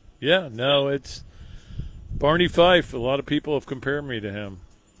 But, yeah, no, it's Barney Fife. A lot of people have compared me to him.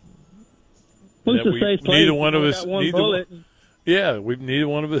 Well, it's a safe place. Neither one of us. Yeah, we neither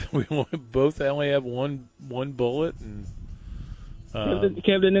one of us. We both only have one bullet, and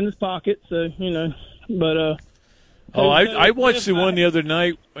kept it in his pocket. So but. I watched the one the other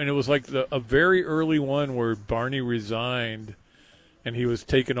night, and it was like a very early one where Barney resigned, and he was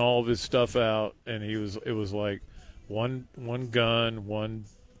taking all of his stuff out, and it was like one gun, one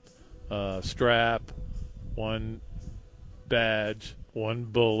strap, one badge, one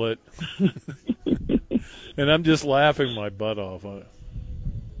bullet, and I'm just laughing my butt off on it.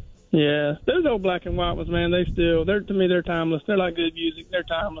 Yeah, those old black and white ones, man, to me, they're timeless. They're like good music. They're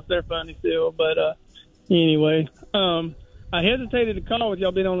timeless. They're funny still. But anyway, I hesitated to call with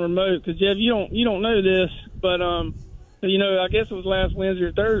y'all being on the remote because, Jeff, you don't know this, but, I guess it was last Wednesday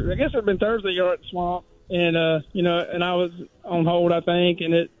or Thursday. I guess it had been Thursday you were at the Swamp. And, and I was on hold, I think,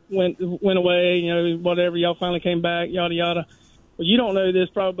 and it went away, whatever. Y'all finally came back, yada, yada. Well, you don't know this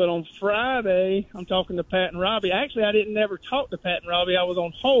probably, but on Friday, I'm talking to Pat and Robbie. Actually, I didn't never talk to Pat and Robbie. I was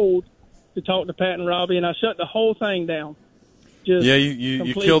on hold to talk to Pat and Robbie, and I shut the whole thing down.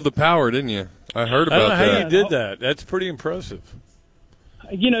 You killed the power, didn't you? I heard about that. I don't know how you did that. That's pretty impressive.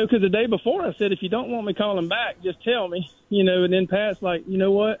 Because the day before I said, if you don't want me calling back, just tell me, and then Pat's like, you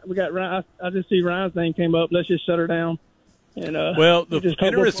know what? We got Ryan. I just see Ryan's name came up. Let's just shut her down. And well, the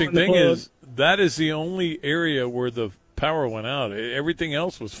interesting thing is that is the only area where the power went out. Everything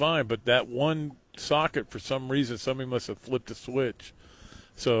else was fine, but that one socket, for some reason, somebody must have flipped a switch.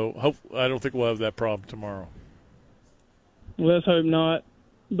 So I don't think we'll have that problem tomorrow. Let's hope not.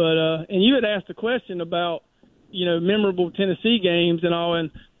 But and you had asked a question about memorable Tennessee games and all, and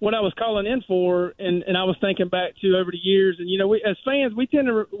what I was calling in for, and I was thinking back to over the years, and we as fans we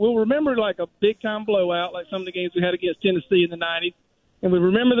we'll remember like a big time blowout, like some of the games we had against Tennessee in the '90s. And we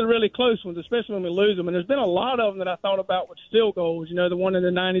remember the really close ones, especially when we lose them. And there's been a lot of them that I thought about with field goals. The one in the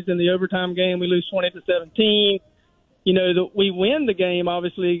 90s in the overtime game, we lose 20-17. We win the game,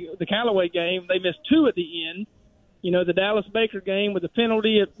 obviously, the Callaway game. They missed 2 at the end. The Dallas Baker game with the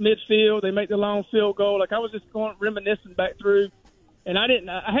penalty at midfield. They make the long field goal. Like, I was just reminiscing back through. And I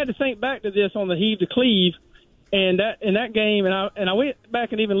had to think back to this on the heave to cleave. And in that game, and I went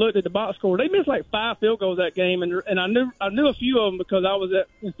back and even looked at the box score. They missed like 5 field goals that game, and I knew a few of them because I was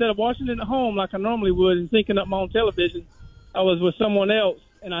instead of watching it at home like I normally would and syncing up my own television, I was with someone else,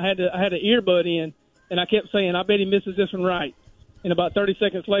 and I had an earbud in, and I kept saying, I bet he misses this one right. And about 30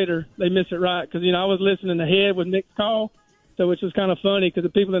 seconds later, they missed it right because I was listening ahead with Nick's call, so which was kind of funny because the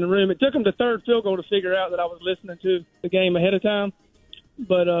people in the room. It took them the third field goal to figure out that I was listening to the game ahead of time,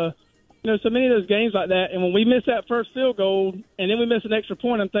 but. So many of those games like that, and when we miss that first field goal and then we miss an extra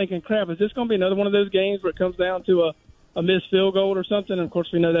point, I'm thinking, crap, is this going to be another one of those games where it comes down to a missed field goal or something? And, of course,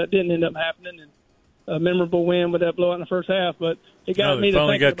 we know that didn't end up happening, and a memorable win with that blowout in the first half. But it got me to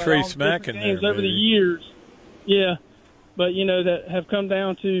thinking about all the different games over the years. Yeah, but, that have come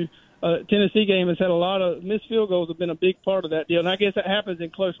down to Tennessee game has had a lot of missed field goals have been a big part of that deal. And I guess that happens in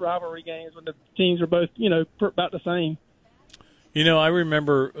close rivalry games when the teams are both, about the same. I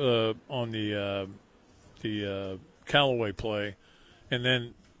remember on the Callaway play, and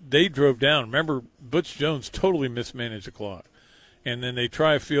then they drove down. Remember, Butch Jones totally mismanaged the clock. And then they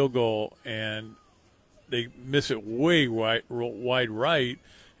try a field goal, and they miss it way wide right,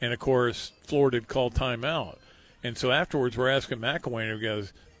 and, of course, Florida had called timeout. And so afterwards we're asking McElwain, who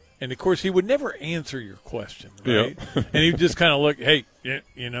goes, and, of course, he would never answer your question, right? Yep. And he would just kind of look, hey,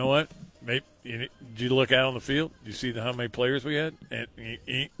 you know what? Maybe, did you look out on the field? Did you see how many players we had? And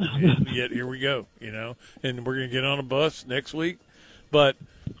yet here we go, and we're going to get on a bus next week. But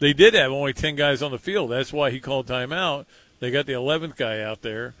they did have only 10 guys on the field. That's why he called timeout. They got the 11th guy out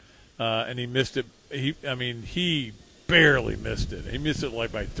there, and he missed it. He barely missed it. He missed it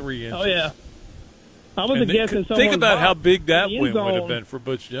like by 3 inches. Oh, yeah. I was guessing someone. Think about how big that win would have been for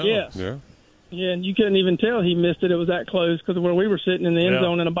Butch Jones. Yeah. Yeah, and you couldn't even tell he missed it. It was that close because of where we were sitting in the end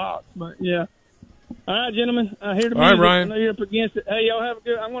zone in a box. But, yeah. All right, gentlemen. I hear the music. All right, Ryan. I know you're up against it. Hey, y'all have a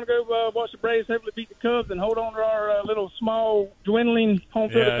good – I'm going to go watch the Braves hopefully beat the Cubs and hold on to our little small dwindling home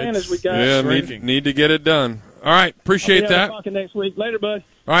field advantage we got. Yeah, need to get it done. All right, appreciate that. Next week. Later, bud.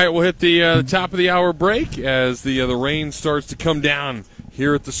 All right, we'll hit the top of the hour break as the rain starts to come down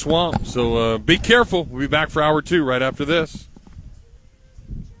here at the Swamp. So be careful. We'll be back for hour 2 right after this.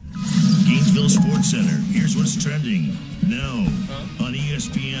 Gainesville Sports Center. Here's what's trending now on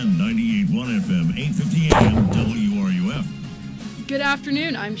ESPN 98.1 FM, 850 AM, WRUF. Good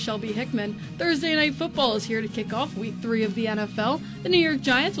afternoon. I'm Shelby Hickman. Thursday Night Football is here to kick off Week 3 of the NFL. The New York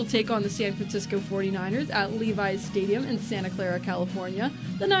Giants will take on the San Francisco 49ers at Levi's Stadium in Santa Clara, California.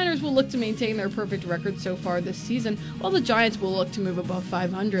 The Niners will look to maintain their perfect record so far this season, while the Giants will look to move above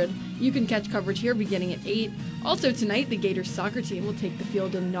 500. You can catch coverage here beginning at 8. Also tonight, the Gators soccer team will take the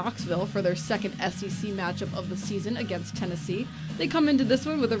field in Knoxville for their second SEC matchup of the season against Tennessee. They come into this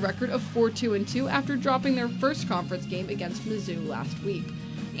one with a record of 4-2-2 after dropping their first conference game against Mizzou last week.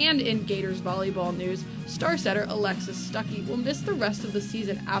 And in Gators volleyball news, star setter Alexis Stuckey will miss the rest of the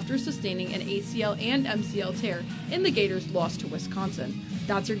season after sustaining an ACL and MCL tear in the Gators' loss to Wisconsin.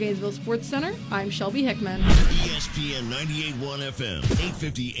 That's your Gainesville Sports Center. I'm Shelby Hickman. ESPN 98.1 FM,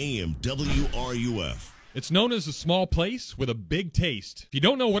 850 AM, WRUF. It's known as a small place with a big taste. If you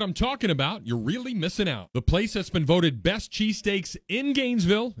don't know what I'm talking about, you're really missing out. The place that's been voted best cheesesteaks in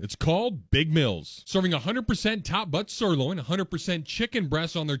Gainesville, it's called Big Mills. Serving 100% top butt sirloin, 100% chicken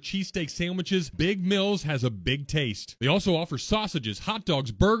breast on their cheesesteak sandwiches, Big Mills has a big taste. They also offer sausages, hot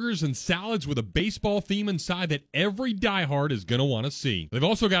dogs, burgers, and salads with a baseball theme inside that every diehard is going to want to see. They've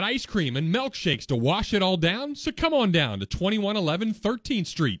also got ice cream and milkshakes to wash it all down, so come on down to 2111 13th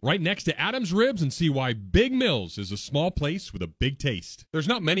Street, right next to Adam's Ribs, and see why Big Mills is a small place with a big taste. There's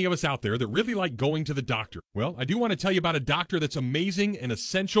not many of us out there that really like going to the doctor. Well, I do want to tell you about a doctor that's amazing and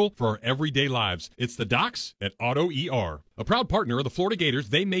essential for our everyday lives. It's the docs at Auto ER. A proud partner of the Florida Gators,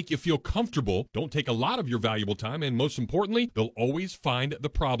 they make you feel comfortable, don't take a lot of your valuable time, and most importantly, they'll always find the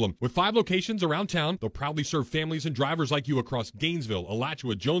problem. With 5 locations around town, they'll proudly serve families and drivers like you across Gainesville,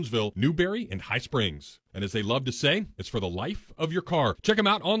 Alachua, Jonesville, Newberry, and High Springs. And as they love to say, it's for the life of your car. Check them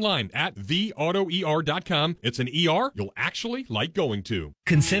out online at theautoer.com. It's an ER you'll actually like going to.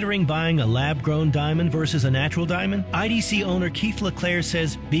 Considering buying a lab-grown diamond versus a natural diamond? IDC owner Keith LeClaire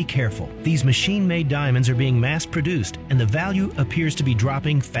says, be careful. These machine-made diamonds are being mass-produced, and the value appears to be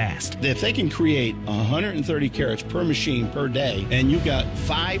dropping fast. If they can create 130 carats per machine per day, and you've got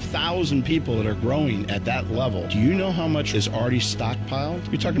 5,000 people that are growing at that level, do you know how much is already stockpiled?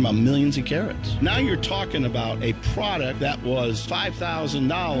 You're talking about millions of carats. Now you're talking about a product that was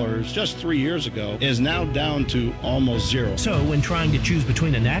 $5,000 just 3 years ago is now down to almost zero. So when trying to choose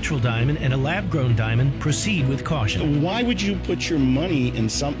between a natural diamond and a lab-grown diamond, proceed with caution. Why would you put your money in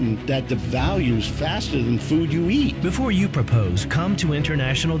something that devalues faster than food you eat? Before you propose, come to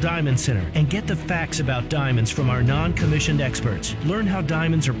International Diamond Center and get the facts about diamonds from our non-commissioned experts. Learn how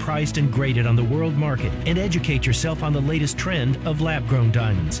diamonds are priced and graded on the world market, and educate yourself on the latest trend of lab-grown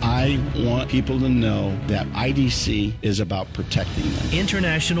diamonds. I want people to know that IDC is about protecting them.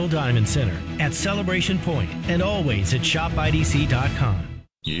 International Diamond Center at Celebration Point and always at shopidc.com.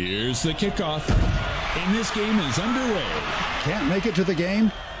 Here's the kickoff, and this game is underway. Can't make it to the game?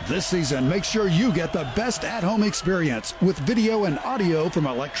 This season, make sure you get the best at-home experience with video and audio from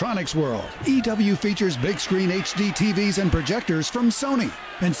Electronics World. EW features big screen HD TVs and projectors from Sony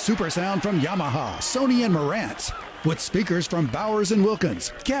and super sound from Yamaha, Sony, and Marantz, with speakers from Bowers &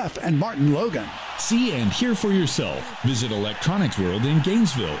 Wilkins, Kef, and Martin Logan. See and hear for yourself. Visit Electronics World in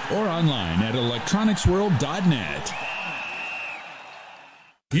Gainesville or online at electronicsworld.net.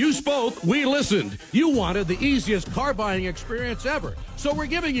 You spoke, we listened. You wanted the easiest car buying experience ever. So we're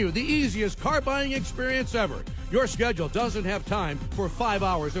giving you the easiest car buying experience ever. Your schedule doesn't have time for 5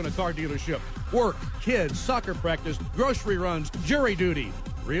 hours in a car dealership. Work, kids, soccer practice, grocery runs, jury duty.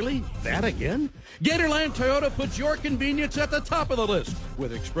 Really? That again? Gatorland Toyota puts your convenience at the top of the list.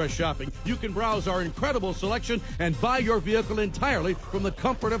 With Express Shopping, you can browse our incredible selection and buy your vehicle entirely from the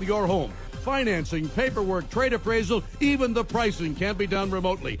comfort of your home. Financing, paperwork, trade appraisal, even the pricing can be done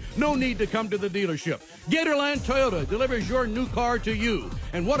remotely. No need to come to the dealership. Gatorland Toyota delivers your new car to you.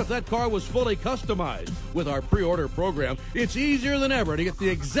 And what if that car was fully customized? With our pre-order program, it's easier than ever to get the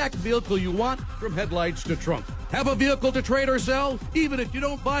exact vehicle you want, from headlights to trunk. Have a vehicle to trade or sell? Even if you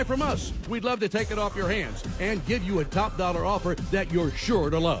don't buy from us, we'd love to take it off your hands and give you a top dollar offer that you're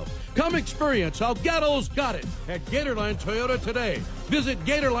sure to love. Come experience how Gatto's got it at Gatorland Toyota today. Visit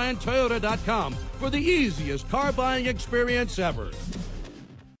GatorlandToyota.com for the easiest car buying experience ever.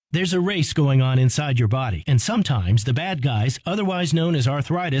 There's a race going on inside your body, and sometimes the bad guys, otherwise known as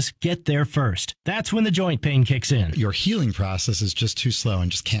arthritis, get there first. That's when the joint pain kicks in. Your healing process is just too slow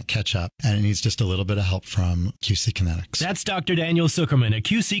and just can't catch up, and it needs just a little bit of help from QC Kinetics. That's Dr. Daniel Zuckerman, a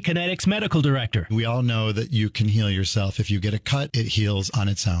QC Kinetics medical director. We all know that you can heal yourself. If you get a cut, it heals on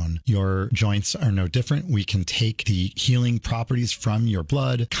its own. Your joints are no different. We can take the healing properties from your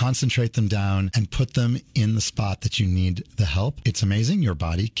blood, concentrate them down, and put them in the spot that you need the help. It's amazing. Your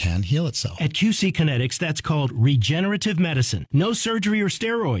body can heal itself. At QC Kinetics, that's called regenerative medicine. No surgery or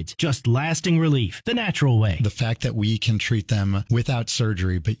steroids, just lasting relief, the natural way. The fact that we can treat them without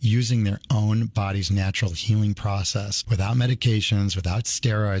surgery, but using their own body's natural healing process, without medications, without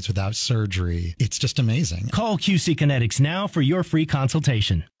steroids, without surgery, it's just amazing. Call QC Kinetics now for your free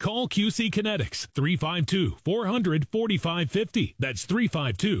consultation. Call QC Kinetics, 352-400-4550. That's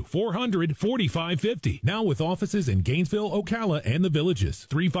 352-400-4550. Now with offices in Gainesville, Ocala, and the Villages.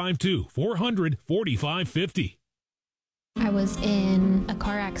 352-400-4550. I was in a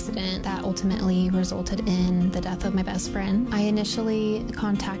car accident that ultimately resulted in the death of my best friend. I initially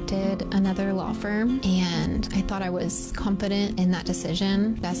contacted another law firm, and I thought I was confident in that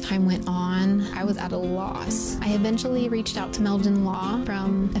decision. As time went on, I was at a loss. I eventually reached out to Meldon Law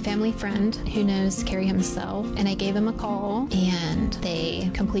from a family friend who knows Kerry himself, and I gave him a call, and they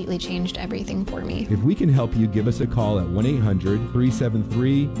completely changed everything for me. If we can help you, give us a call at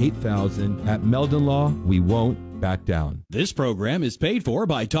 1-800-373-8000. At Meldon Law, we won't back down. This program is paid for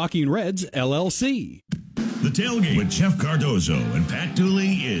by Talking Reds, LLC. The Tailgate with Jeff Cardozo and Pat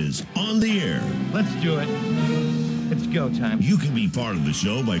Dooley is on the air. Let's do it. It's go time. You can be part of the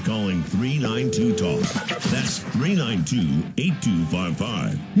show by calling 392-TALK. That's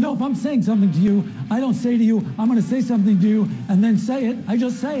 392-8255. You know, if I'm saying something to you, I don't say to you, I'm going to say something to you and then say it. I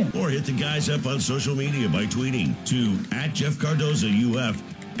just say it. Or hit the guys up on social media by tweeting to @JeffCardozoUF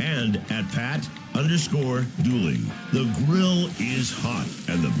and @Pat_Dooley. The grill is hot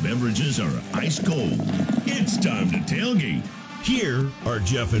and the beverages are ice cold. It's time to tailgate. Here are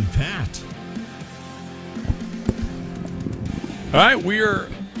Jeff and Pat. All right, we are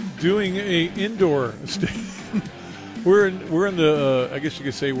doing a indoor we're in the I guess you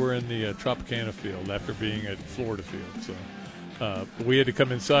could say we're in the Tropicana field after being at Florida field. So we had to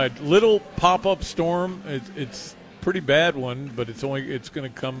come inside. Little pop-up storm. It's pretty bad one, but it's going to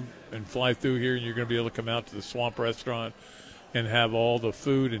come and fly through here, and you're going to be able to come out to the Swamp Restaurant and have all the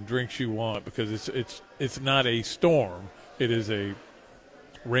food and drinks you want, because it's not a storm. It is a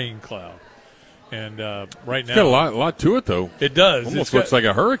rain cloud. And right now, it's got a lot to it, though. It does. Almost looks like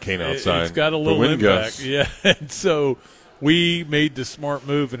a hurricane outside. It's got a little wind impact. gusts. Yeah. And so we made the smart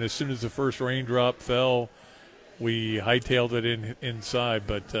move, and as soon as the first raindrop fell, we hightailed it inside.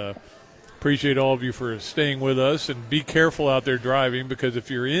 But appreciate all of you for staying with us, and be careful out there driving, because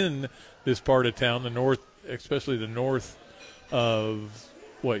if you're in this part of town, the north, especially the north of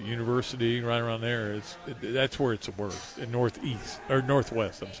University, right around there, that's where it's the worst. In northeast or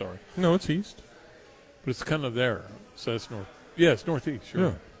northwest. I'm sorry. No, it's east. But it's kind of there. So it's north. Yeah, it's northeast. Sure.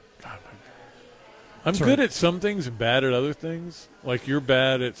 Yeah. God, I'm good at some things and bad at other things. Like you're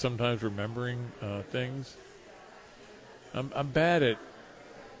bad at sometimes remembering things. I'm bad at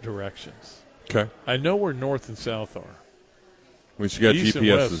directions. Okay. I know where north and south are. We should got East and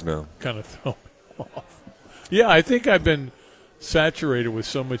GPSs west now. Kind of throw me off. Yeah, I think I've been saturated with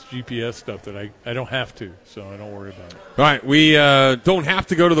so much GPS stuff that I don't have to, so I don't worry about it. All right, we don't have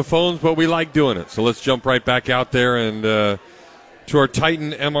to go to the phones, but we like doing it. So let's jump right back out there and to our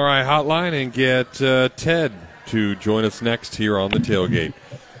Titan MRI hotline and get Ted to join us next here on the Tailgate.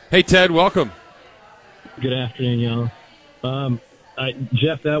 Hey, Ted, welcome. Good afternoon, y'all.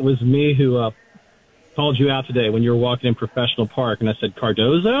 Jeff, that was me who called you out today when you were walking in Professional Park, and I said,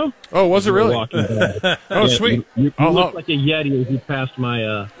 Cardozo? Oh, was it really? Oh, sweet. You look like a Yeti as you passed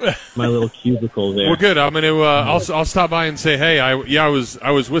my my little cubicle there. Well, good. I'm going to. I'll stop by and say, hey, I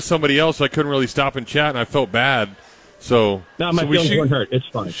was with somebody else. So I couldn't really stop and chat, and I felt bad. So no, my feelings weren't hurt. It's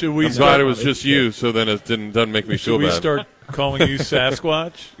fine. I'm glad it was just you. So then it doesn't make me feel bad. Should we start calling you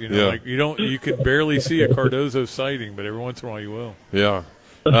Sasquatch? Like you can barely see a Cardozo sighting, but every once in a while you will. Yeah.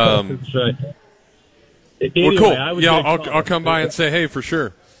 That's right. Anyway, well, cool. I'll come by and say hey for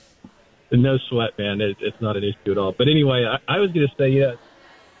sure. No sweat, man. It's not an issue at all. But anyway, I was going to say,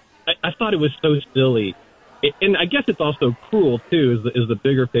 I thought it was so silly. And I guess it's also cruel, too, is the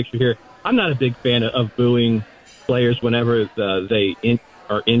bigger picture here. I'm not a big fan of booing players whenever they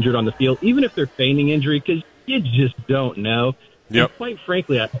are injured on the field, even if they're feigning injury, because you just don't know. Yep. And quite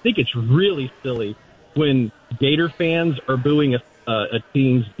frankly, I think it's really silly when Gator fans are booing a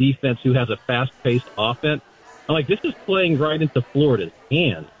team's defense who has a fast-paced offense. I'm like, this is playing right into Florida's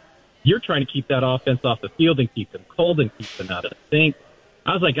hands. You're trying to keep that offense off the field and keep them cold and keep them out of sync.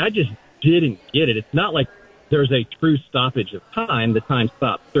 I was like, I just didn't get it. It's not like there's a true stoppage of time. The time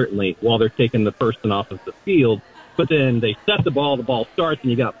stops, certainly, while they're taking the person off of the field. But then they set the ball starts, and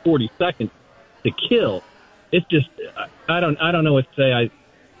you got 40 seconds to kill. It's just, I don't know what to say. I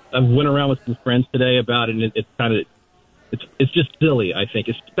went around with some friends today about it, and it's kind of, it's just silly, I think,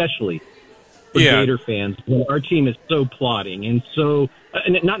 especially for Gator fans when our team is so plodding and so,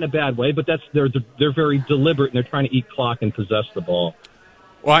 and not in a bad way, but they're very deliberate and they're trying to eat clock and possess the ball.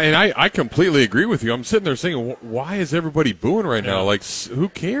 Well, and I completely agree with you. I'm sitting there saying, why is everybody booing right now? Like, who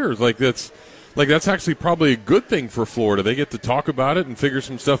cares? That's actually probably a good thing for Florida. They get to talk about it and figure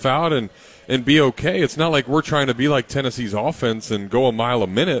some stuff out and be okay. It's not like we're trying to be like Tennessee's offense and go a mile a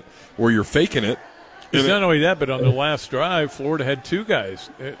minute where you're faking it. It's not only that, but on the last drive, Florida had two guys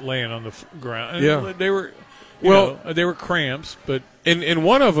laying on the ground. And they were, they were cramps, but in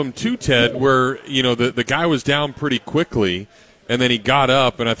one of them too, Ted, where the guy was down pretty quickly, and then he got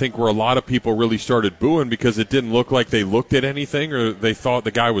up, and I think where a lot of people really started booing because it didn't look like they looked at anything or they thought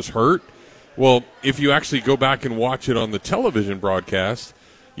the guy was hurt. Well, if you actually go back and watch it on the television broadcast,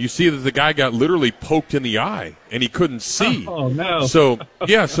 you see that the guy got literally poked in the eye, and he couldn't see. Oh, no. So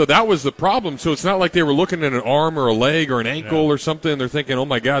that was the problem. So it's not like they were looking at an arm or a leg or an ankle or something. They're thinking, oh,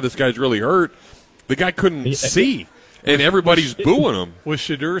 my God, this guy's really hurt. The guy couldn't see, and everybody's booing him. Was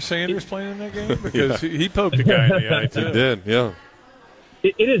Shadur Sanders playing in that game? Because he poked a guy in the eye, too. He did, yeah.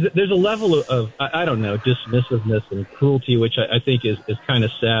 It is. There's a level of I don't know, dismissiveness and cruelty, which I think is kind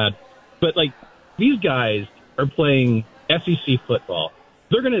of sad. But, like, these guys are playing SEC football.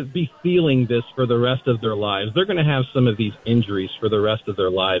 They're going to be feeling this for the rest of their lives. They're going to have some of these injuries for the rest of their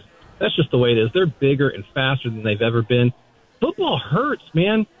lives. That's just the way it is. They're bigger and faster than they've ever been. Football hurts,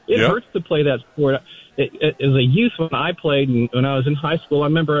 man. It hurts to play that sport. As a youth, when I played and when I was in high school, I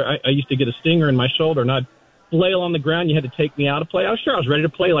remember I used to get a stinger in my shoulder, and I'd flail on the ground. You had to take me out to play. I was ready to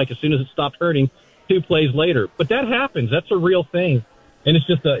play like as soon as it stopped hurting 2 plays later. But that happens. That's a real thing. And it's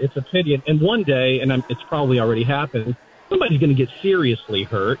just it's a pity. And one day, and it's probably already happened, somebody's going to get seriously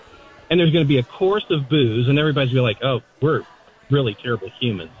hurt, and there's going to be a chorus of boos, and everybody's going to be like, oh, we're really terrible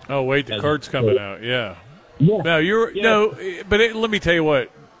humans. Oh, wait, the card's coming out, yeah. Yeah. No, let me tell you what.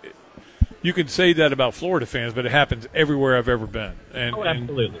 You can say that about Florida fans, but it happens everywhere I've ever been. And,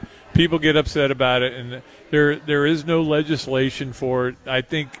 absolutely. And people get upset about it, and there is no legislation for it. I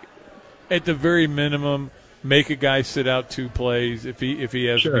think at the very minimum, make a guy sit out 2 plays if he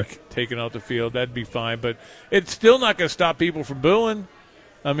has to be taken off the field. That'd be fine, but it's still not going to stop people from booing.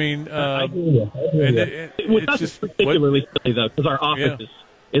 I mean, I hear you. It's just particularly silly though, because our offense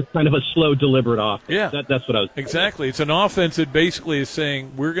is kind of a slow, deliberate offense. Yeah, that's what I was. Exactly, it's an offense that basically is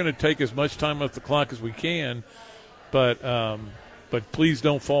saying we're going to take as much time off the clock as we can, but please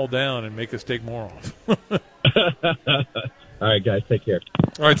don't fall down and make us take more off. All right, guys, take care.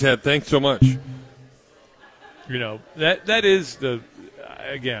 All right, Ted, thanks so much. That is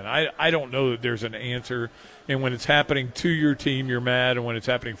again, I don't know that there's an answer. And when it's happening to your team, you're mad. And when it's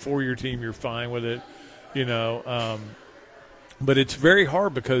happening for your team, you're fine with it. But it's very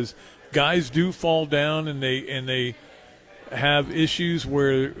hard because guys do fall down and they have issues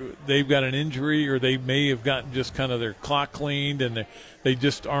where they've got an injury or they may have gotten just kind of their clock cleaned and they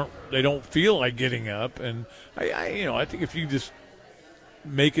just they don't feel like getting up. And I think if you just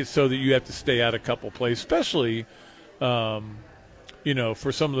make it so that you have to stay out a couple plays, especially, for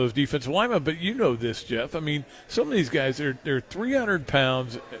some of those defensive linemen. But you know this, Jeff. I mean, some of these guys, they're 300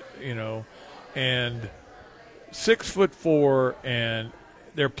 pounds, and 6'4", and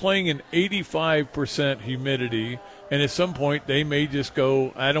they're playing in 85% humidity. And at some point, they may just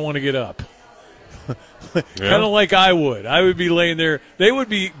go, I don't want to get up. Kind of like I would. I would be laying there. They would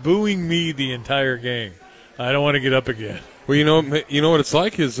be booing me the entire game. I don't want to get up again. Well, you know what it's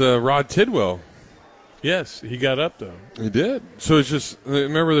like is Rod Tidwell. Yes, he got up though. He did. So it's just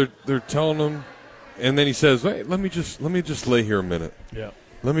remember they're telling him, and then he says, "Wait, let me just lay here a minute. Yeah,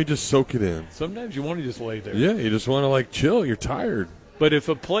 let me just soak it in." Sometimes you want to just lay there. Yeah, you just want to chill. You're tired. But if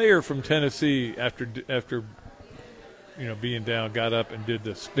a player from Tennessee after being down got up and did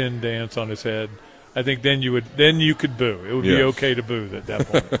the spin dance on his head, I think then you could boo. It would be okay to boo at that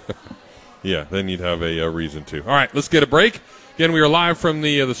point. Yeah, then you'd have a reason to. All right, let's get a break. Again, we are live from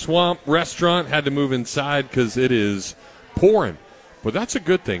the Swamp Restaurant. Had to move inside because it is pouring. But that's a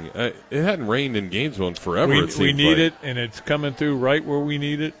good thing. It hadn't rained in Gainesville in forever. We need it, and it's coming through right where we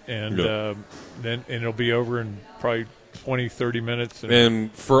need it. And then it'll be over in probably 20, 30 minutes.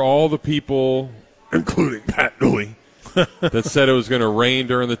 And for all the people, including Pat Dooley, that said it was going to rain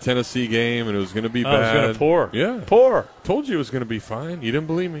during the Tennessee game and it was going to be bad. It was going to pour. Yeah. Pour. Told you it was going to be fine. You didn't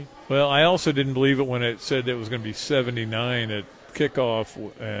believe me. Well, I also didn't believe it when it said it was going to be 79 at kickoff,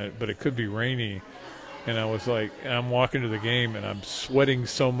 but it could be rainy. And I was like, I'm walking to the game and I'm sweating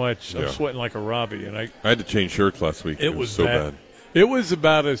so much. I'm sweating like a Robbie. And I had to change shirts last week. It was so bad. It was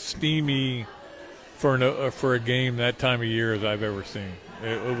about as steamy for a game that time of year as I've ever seen.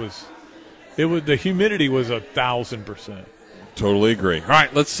 It was the humidity was 1,000%. Totally agree. All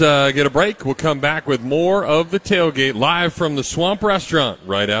right, let's get a break. We'll come back with more of the Tailgate live from the Swamp Restaurant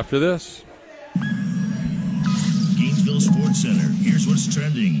right after this. Gainesville Sports Center. Here's what's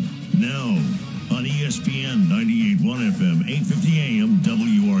trending now on ESPN 98.1 FM, 850 AM,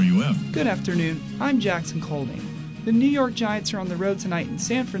 WRUF. Good afternoon. I'm Jackson Colding. The New York Giants are on the road tonight in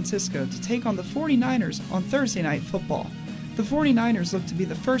San Francisco to take on the 49ers on Thursday Night Football. The 49ers look to be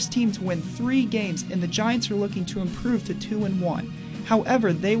the first team to win 3 games, and the Giants are looking to improve to 2-1.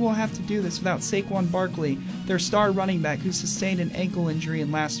 However, they will have to do this without Saquon Barkley, their star running back who sustained an ankle injury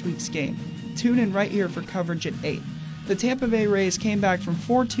in last week's game. Tune in right here for coverage at 8. The Tampa Bay Rays came back from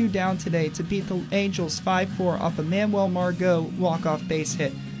 4-2 down today to beat the Angels 5-4 off a Manuel Margot walk-off base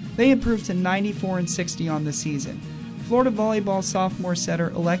hit. They improved to 94-60 on the season. Florida volleyball sophomore setter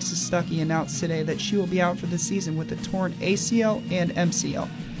Alexis Stuckey announced today that she will be out for the season with a torn ACL and MCL.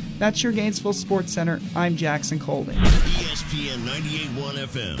 That's your Gainesville Sports Center. I'm Jackson Colden. ESPN 98.1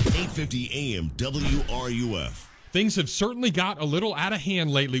 FM, 850 AM, WRUF. Things have certainly got a little out of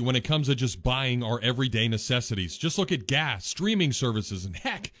hand lately when it comes to just buying our everyday necessities. Just look at gas, streaming services, and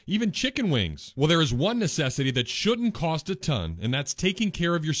heck, even chicken wings. Well, there is one necessity that shouldn't cost a ton, and that's taking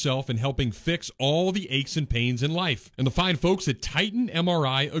care of yourself and helping fix all the aches and pains in life. And the fine folks at Titan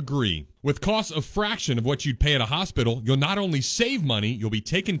MRI agree. With costs a fraction of what you'd pay at a hospital, you'll not only save money, you'll be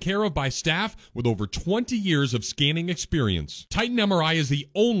taken care of by staff with over 20 years of scanning experience. Titan MRI is the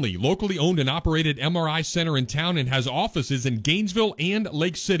only locally owned and operated MRI center in town and has offices in Gainesville and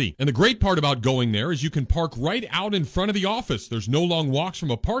Lake City. And the great part about going there is you can park right out in front of the office. There's no long walks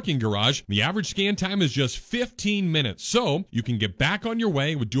from a parking garage. The average scan time is just 15 minutes, so you can get back on your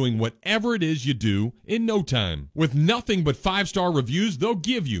way with doing whatever it is you do in no time. With nothing but 5-star reviews, they'll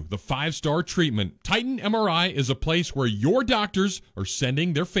give you the 5-star treatment. Titan MRI is a place where your doctors are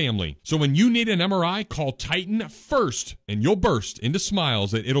sending their family. So when you need an MRI, call Titan first, and you'll burst into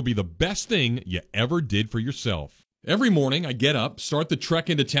smiles that it'll be the best thing you ever did for yourself. Every morning, I get up, start the trek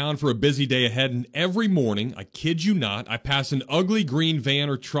into town for a busy day ahead, and every morning, I kid you not, I pass an ugly green van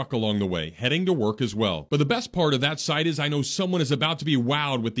or truck along the way, heading to work as well. But the best part of that sight is I know someone is about to be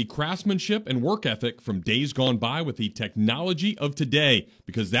wowed with the craftsmanship and work ethic from days gone by with the technology of today,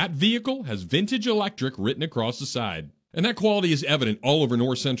 because that vehicle has Vintage Electric written across the side. And that quality is evident all over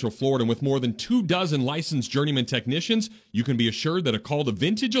North Central Florida, and with more than 24 licensed journeyman technicians, you can be assured that a call to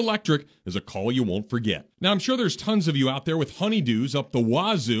Vintage Electric is a call you won't forget. Now, I'm sure there's tons of you out there with honeydews up the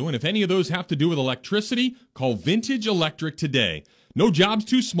wazoo, and if any of those have to do with electricity, call Vintage Electric today. No job's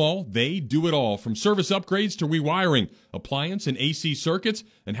too small, they do it all, from service upgrades to rewiring, appliance and AC circuits,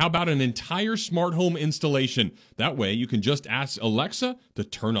 and how about an entire smart home installation? That way you can just ask Alexa to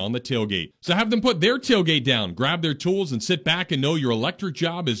turn on the tailgate. So have them put their tailgate down, grab their tools, and sit back and know your electric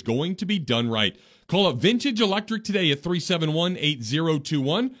job is going to be done right. Call up Vintage Electric today at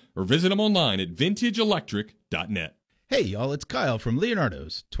 371-8021 or visit them online at vintageelectric.net. Hey, y'all, it's Kyle from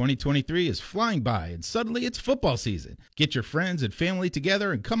Leonardo's. 2023 is flying by, and suddenly it's football season. Get your friends and family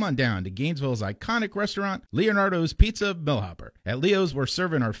together and come on down to Gainesville's iconic restaurant, Leonardo's Pizza Millhopper. At Leo's, we're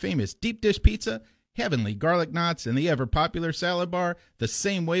serving our famous deep dish pizza, heavenly garlic knots, and the ever-popular salad bar the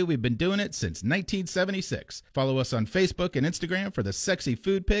same way we've been doing it since 1976. Follow us on Facebook and Instagram for the sexy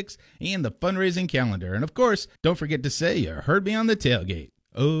food pics and the fundraising calendar. And, of course, don't forget to say you heard me on the tailgate.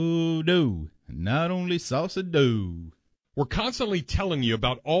 Oh, no, not only salsa dough. We're constantly telling you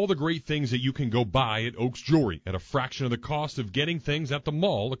about all the great things that you can go buy at Oaks Jewelry at a fraction of the cost of getting things at the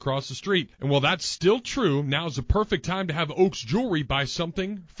mall across the street. And while that's still true, now's the perfect time to have Oaks Jewelry buy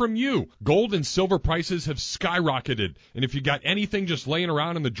something from you. Gold and silver prices have skyrocketed. And if you got anything just laying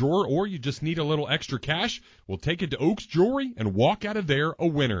around in the drawer or you just need a little extra cash, we'll take it to Oaks Jewelry and walk out of there a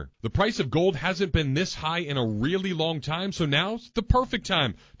winner. The price of gold hasn't been this high in a really long time, so now's the perfect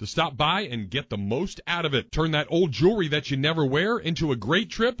time to stop by and get the most out of it. Turn that old jewelry that you never wear into a great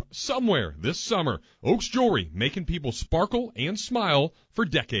trip somewhere this summer. Oaks Jewelry, making people sparkle and smile for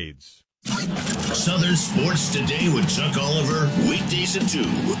decades. Southern Sports Today with Chuck Oliver, weekdays at 2,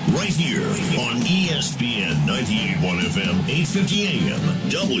 right here on ESPN 98.1 FM, 850 AM,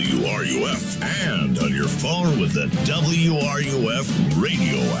 WRUF, and on your phone with the WRUF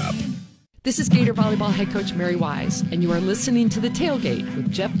radio app. This is Gator Volleyball head coach Mary Wise, and you are listening to The Tailgate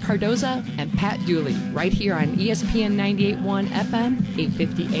with Jeff Cardoza and Pat Dooley, right here on ESPN 98.1 FM,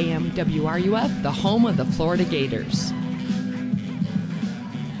 850 AM WRUF, the home of the Florida Gators.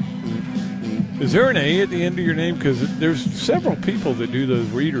 Is there an A at the end of your name? Because there's several people that do those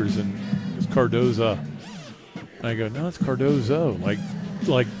readers, and it's Cardoza. I go, no, it's Cardozo, like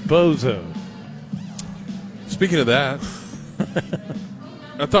Bozo. Speaking of that,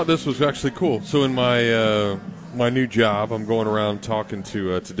 I thought this was actually cool. So in my my new job, I'm going around talking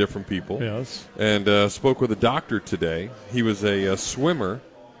to different people. Yes. And spoke with a doctor today. He was a swimmer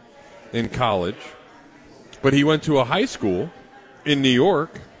in college, but he went to a high school in New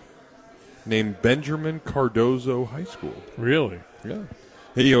York named Benjamin Cardozo High School. Really? Yeah.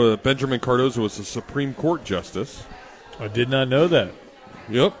 Benjamin Cardozo was a Supreme Court justice. I did not know that.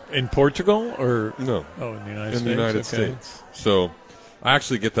 Yep. In Portugal or no? Oh, in the United States. In the United States. So I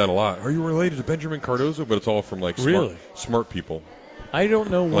actually get that a lot. Are you related to Benjamin Cardozo? But it's all from like smart people. I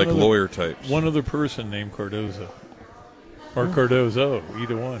don't know. Like lawyer types. One other person named Cardozo. Or Cardozo,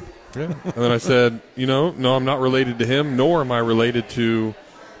 either one. Yeah. And then I said, no, I'm not related to him, nor am I related to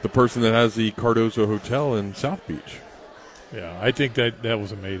the person that has the Cardozo Hotel in South Beach. Yeah, I think that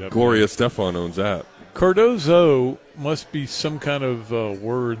was a made-up Gloria name. Stefan owns that. Cardozo must be some kind of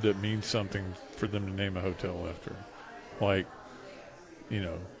word that means something for them to name a hotel after. Like,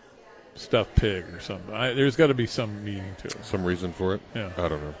 stuffed pig or something. There's got to be some meaning to it. Some reason for it? Yeah. I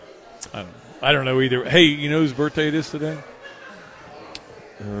don't know. I don't know either. Hey, you know whose birthday it is today?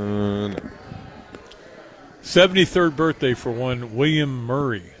 No. 73rd birthday for one William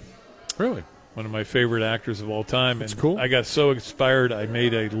Murray. Really? One of my favorite actors of all time. That's and cool. I got so inspired, I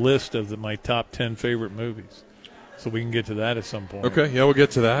made a list of my top 10 favorite movies. So we can get to that at some point. Okay, yeah, we'll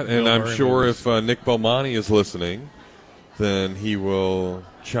get to that. And Bill I'm Murray sure movies. if Nick Belmonte is listening, then he will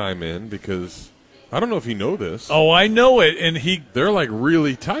chime in because I don't know if you know this. Oh, I know it. And they're like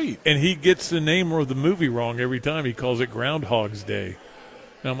really tight. And he gets the name of the movie wrong every time. He calls it Groundhog's Day.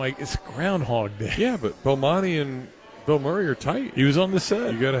 And I'm like, it's Groundhog Day. Yeah, but Belmonte and Bill Murray are tight. He was on the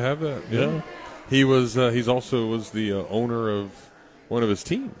set. You got to have that. Yeah. He was. He's also was the owner of one of his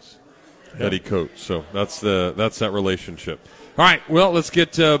teams that he coached. So that's that relationship. All right. Well, let's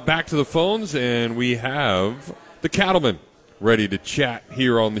get back to the phones, and we have the Cattlemen ready to chat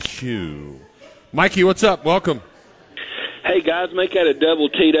here on the show. Mikey, what's up? Welcome. Hey guys, make that a double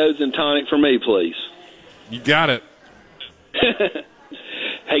Tito's and tonic for me, please. You got it.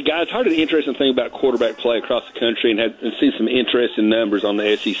 Hey guys, heard an interesting thing about quarterback play across the country and seen some interesting numbers on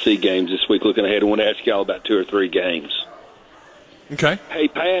the SEC games this week. Looking ahead, I want to ask y'all about 2 or 3 games. Okay. Hey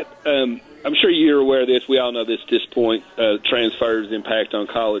Pat, I'm sure you're aware of this. We all know this at this point. Transfers' impact on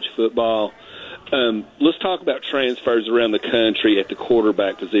college football. Let's talk about transfers around the country at the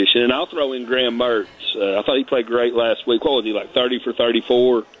quarterback position, and I'll throw in Graham Mertz. I thought he played great last week. What was he, like 30 for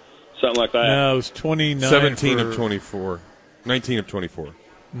 34, something like that? No, it was 29. 17 of 24. 19 of 24.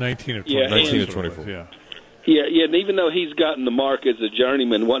 19 of 24. 19 of 24. Yeah. Yeah, and even though he's gotten the mark as a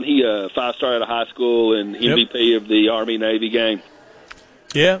journeyman, wasn't he a 5-star out of high school and MVP of the Army-Navy game?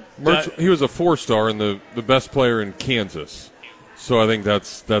 Yeah. Mertz, he was a 4-star and the best player in Kansas. So I think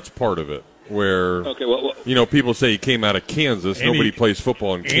that's part of it. Where, people say he came out of Kansas. Nobody plays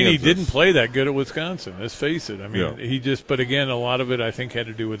football in Kansas. And he didn't play that good at Wisconsin. Let's face it. I mean, but again, a lot of it, I think, had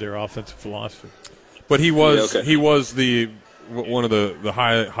to do with their offensive philosophy. But he was one of the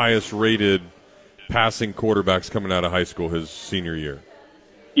highest rated passing quarterbacks coming out of high school his senior year.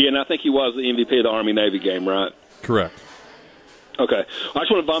 Yeah, and I think he was the MVP of the Army-Navy game, right? Correct. Okay. I just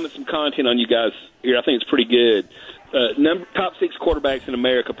want to vomit some content on you guys here. I think it's pretty good. Top 6 quarterbacks in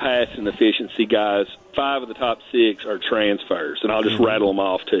America passing efficiency, guys. 5 of the top 6 are transfers, and I'll just rattle them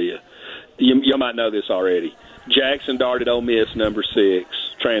off to you. You might know this already. Jackson Dart at Ole Miss, number 6,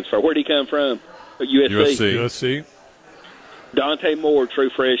 transfer. Where'd he come from? USC. Dante Moore, true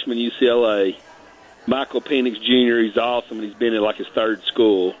freshman, UCLA. Michael Penix Jr., he's awesome, and he's been in like his 3rd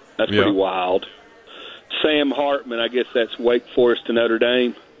school. That's pretty wild. Sam Hartman, I guess that's Wake Forest to Notre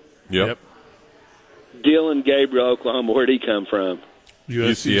Dame. Yep. Dylan Gabriel, Oklahoma, where'd he come from?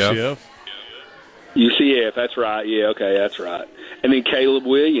 UCF. UCF, that's right. Yeah, okay, that's right. And then Caleb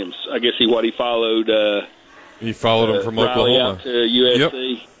Williams, I guess he followed. He followed him from Riley Oklahoma out to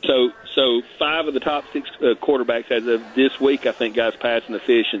USC. Yep. So 5 of the top 6 quarterbacks as of this week, I think, guys, passing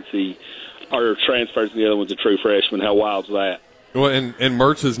efficiency are transfers, and the other one's a true freshman. How wild's that? Well, and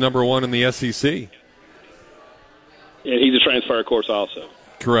Mertz is number 1 in the SEC. And he's a transfer, of course, also.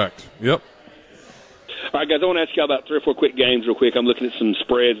 Correct. Yep. All right, guys, I want to ask you about 3 or 4 quick games real quick. I'm looking at some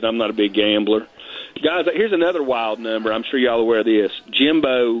spreads, and I'm not a big gambler. Guys, here's another wild number. I'm sure y'all are aware of this.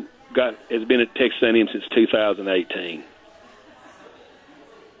 Jimbo has been at Texas A&M since 2018.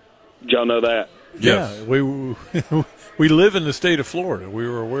 Did y'all know that? Yes. Yeah, we live in the state of Florida. We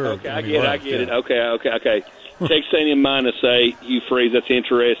were aware of it. I get it. Okay. Texas A&M -8, Hugh Freeze. That's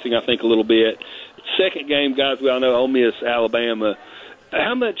interesting, I think, a little bit. Second game, guys, we all know Ole Miss, Alabama.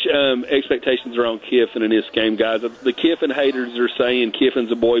 How much expectations are on Kiffin in this game, guys? The Kiffin haters are saying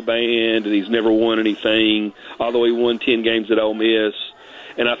Kiffin's a boy band and he's never won anything, although he won 10 games at Ole Miss,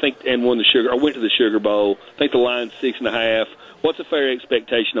 and went to the Sugar Bowl. I think the line's 6.5. What's a fair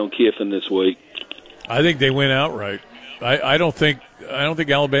expectation on Kiffin this week? I think they win outright. I don't think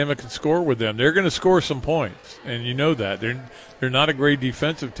Alabama can score with them. They're going to score some points, and you know that they're not a great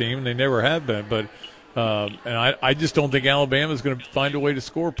defensive team, and they never have been. But I just don't think Alabama's going to find a way to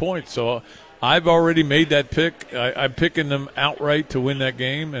score points. So I've already made that pick. I'm picking them outright to win that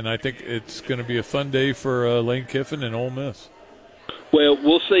game, and I think it's going to be a fun day for Lane Kiffin and Ole Miss. Well,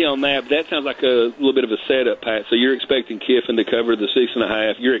 we'll see on that. But that sounds like a little bit of a setup, Pat. So you're expecting Kiffin to cover the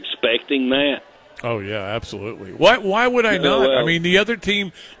 6.5. You're expecting that? Oh, yeah, absolutely. Why would I not? Well, I mean, the other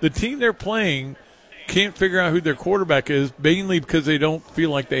team, the team they're playing, can't figure out who their quarterback is, mainly because they don't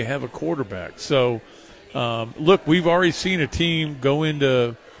feel like they have a quarterback. So, look, we've already seen a team go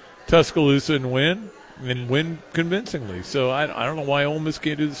into Tuscaloosa and win convincingly. So I don't know why Ole Miss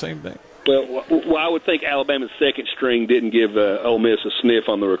can't do the same thing. Well, I would think Alabama's second string didn't give Ole Miss a sniff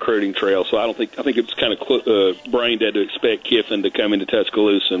on the recruiting trail, so I think it's kind of brain dead to expect Kiffin to come into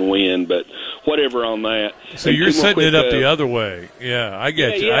Tuscaloosa and win. But whatever on that. So you're setting it up the other way. Yeah, I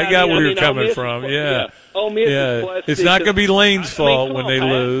get you. I got where you're coming from. Yeah, Ole Miss is plus it's not going to be Lane's fault come when on, they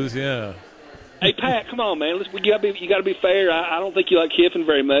Pat. lose. Yeah. Hey, Pat, come on, man. You got to be fair. I don't think you like Kiffin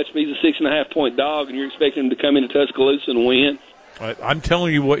very much. But he's a 6.5-point dog, and you're expecting him to come into Tuscaloosa and win. I'm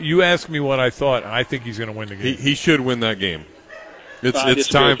telling you what you asked me what I thought. I think he's going to win the game. He should win that game. It's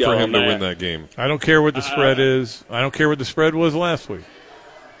time for him to win that game. I don't care what the spread is. I don't care what the spread was last week.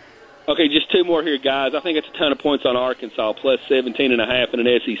 Okay, just two more here, guys. I think it's a ton of points on Arkansas. Plus 17.5 in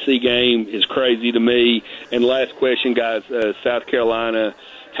an SEC game is crazy to me. And last question, guys, South Carolina.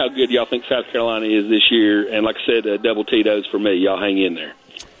 How good y'all think South Carolina is this year? And like I said, double Tito's for me. Y'all hang in there.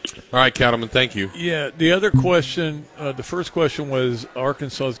 All right, Cattleman, thank you. Yeah, the other question, the first question was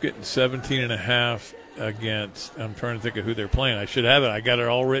Arkansas is getting 17.5 against, I'm trying to think of who they're playing. I should have it. I got it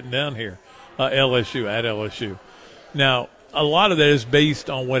all written down here. LSU, at LSU. Now, a lot of that is based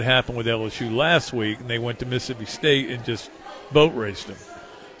on what happened with LSU last week, and they went to Mississippi State and just boat raced them.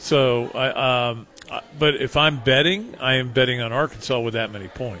 So, but if I'm betting, I am betting on Arkansas with that many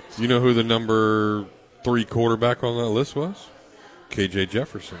points. You know who the number 3 quarterback on that list was? KJ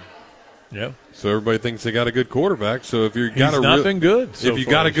Jefferson. Yeah. So everybody thinks they got a good quarterback. So if you've got been good. So if you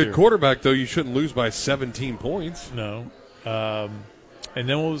got a good quarterback, though, you shouldn't lose by 17 points. No. And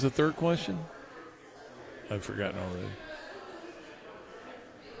then what was the third question? I've forgotten already.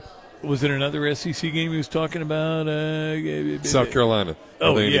 Was it another SEC game he was talking about? South Carolina.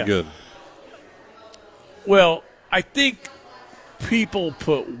 Oh, they yeah. Good. Well, I think people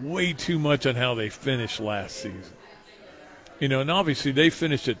put way too much on how they finished last season. You know, and obviously they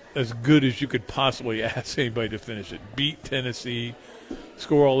finished it as good as you could possibly ask anybody to finish it. Beat Tennessee,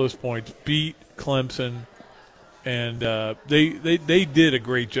 score all those points, beat Clemson, and they did a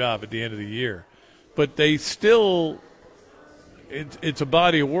great job at the end of the year. But they still it's a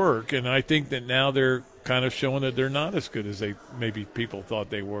body of work, and I think that now they're kind of showing that they're not as good as they maybe people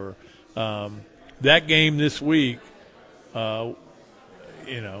thought they were. That game this week, will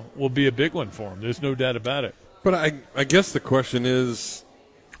be a big one for them. There's no doubt about it. But I guess the question is,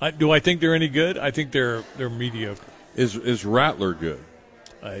 do I think they're any good? I think they're mediocre. Is Rattler good?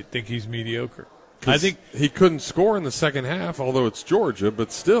 I think he's mediocre. I think he couldn't score in the second half, although it's Georgia,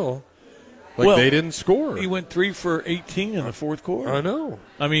 but still, they didn't score. He went 3 for 18 in the fourth quarter. I know.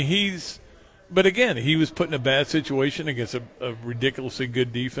 I mean, but again, he was put in a bad situation against a ridiculously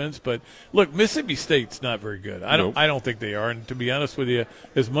good defense. But look, Mississippi State's not very good. I don't think they are. And to be honest with you,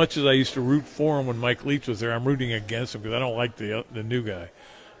 as much as I used to root for him when Mike Leach was there, I'm rooting against him because I don't like the new guy.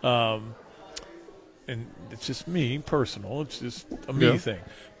 And it's just me, personal. It's just a me thing.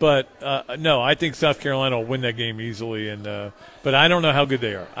 But no, I think South Carolina will win that game easily. And but I don't know how good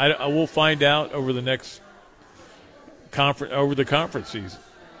they are. I will find out over the next conference season.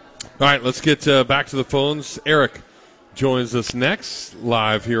 All right, let's get back to the phones. Eric joins us next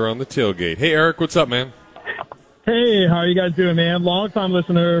live here on the tailgate. Hey, Eric, what's up, man? Hey, how are you guys doing, man? Long-time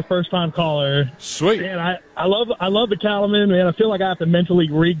listener, first-time caller. Sweet. Man, I love the Cattleman, man. I feel like I have to mentally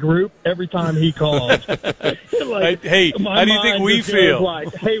regroup every time he calls. Hey, how do you think we feel?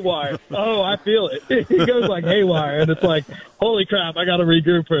 Like haywire. Oh, I feel it. It goes like haywire, and it's like, holy crap, I got to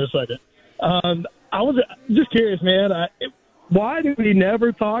regroup for a second. I was just curious, man. Why do we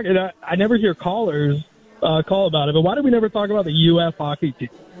never talk, and I never hear callers call about it, but why do we never talk about the UF hockey team?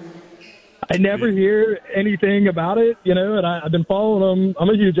 I never hear anything about it, and I've been following them. I'm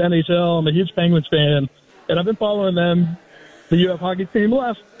a huge NHL, I'm a huge Penguins fan, and I've been following them, the UF hockey team, the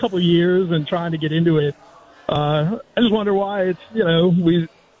last couple of years and trying to get into it. I just wonder why it's, we,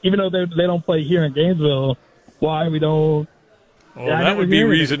 even though they don't play here in Gainesville, why we don't. Well, that would be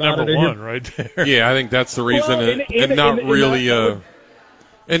reason number one right there. Yeah, I think that's the reason, not really a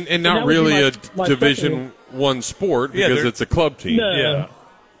Division I sport because it's a club team. No, yeah,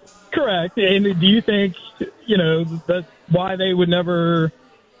 correct. And do you think, that's why they would never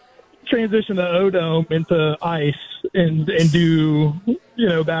transition the O-Dome into ice and do,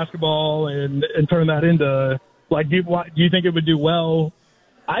 basketball and turn that into, do you think it would do well?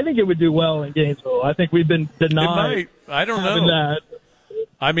 I think it would do well in Gainesville. I think we've been denied. I don't know.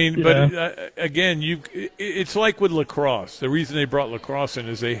 I mean, but again, it's like with lacrosse. The reason they brought lacrosse in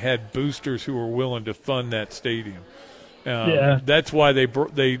is they had boosters who were willing to fund that stadium. That's why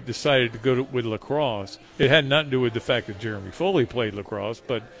they decided to go with lacrosse. It had nothing to do with the fact that Jeremy Foley played lacrosse,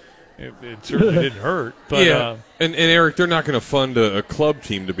 but it certainly didn't hurt. But, and Eric, they're not going to fund a club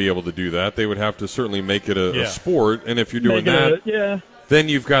team to be able to do that. They would have to certainly make it a sport, and if you're doing that, then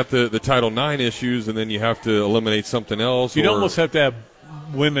you've got the Title IX issues, and then you have to eliminate something else. You'd almost have to have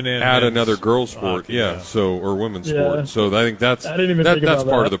women and add another girls sport, or women's sport. So I think that's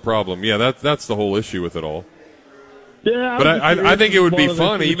part of the problem. Yeah, that's the whole issue with it all. Yeah, but I think it would be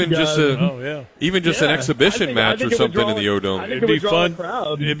fun, even just an exhibition match or something in the O-Dome. It'd be fun.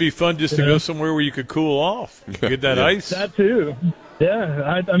 It'd be fun just to go somewhere where you could cool off, get that ice. That too.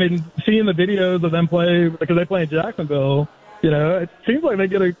 Yeah, I mean, seeing the videos of them play because they play in Jacksonville, it seems like they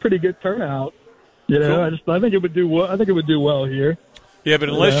get a pretty good turnout. Cool. I think it would do well. I think it would do well here. Yeah, but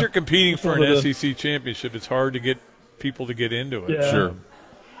unless you're competing for an SEC championship, it's hard to get people to get into it. Yeah. Sure.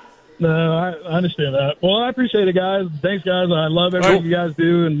 No, I understand that. Well, I appreciate it, guys. Thanks, guys. I love everything you guys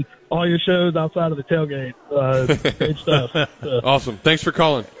do and all your shows outside of the tailgate. Great stuff. Awesome. Thanks for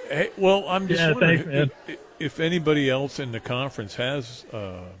calling. Hey, well, I'm just wondering thanks, if anybody else in the conference has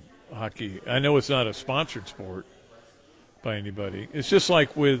hockey. I know it's not a sponsored sport by anybody. It's just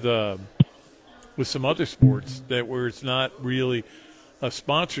like with some other sports where it's not really a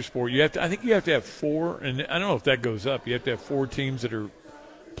sponsor sport. I think you have to have 4, and I don't know if that goes up. You have to have 4 teams that are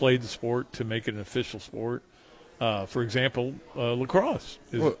played the sport to make it an official sport. For example, lacrosse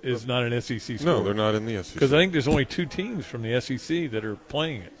is not an SEC sport. No, they're not in the SEC. Because I think there's only 2 teams from the SEC that are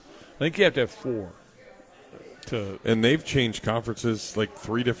playing it. I think you have to have 4. And they've changed conferences like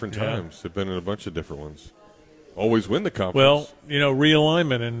 3 different times. They've been in a bunch of different ones. Always win the conference. Well,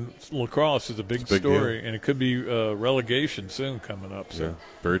 realignment in lacrosse is a big story, and it could be relegation soon coming up. So. Yeah,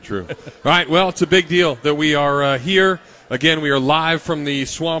 very true. All right, well, it's a big deal that we are here. Again, we are live from the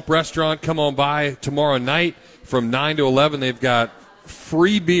Swamp Restaurant. Come on by tomorrow night from 9 to 11. They've got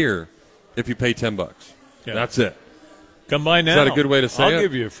free beer if you pay $10. Yeah. That's it. Come by now. Is that a good way to say it? I'll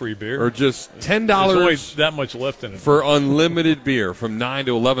give you a free beer. Or just $10. There's always that much left in it. For unlimited beer from 9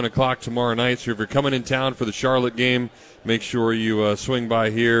 to 11 o'clock tomorrow night. So if you're coming in town for the Charlotte game, make sure you swing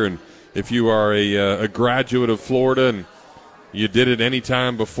by here. And if you are a graduate of Florida and you did it any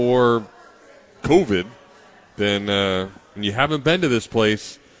time before COVID, then and you haven't been to this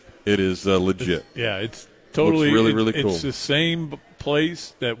place, it is legit. It's totally looks really, really cool. It's the same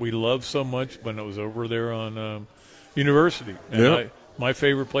place that we loved so much when it was over there on University. And my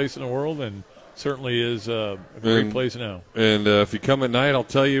favorite place in the world, and certainly is a great place now. And if you come at night, I'll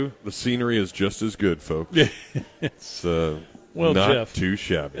tell you, the scenery is just as good, folks. It's well, not Jeff, too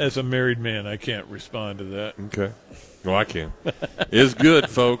shabby. As a married man, I can't respond to that. Okay. Well, I can. It's good,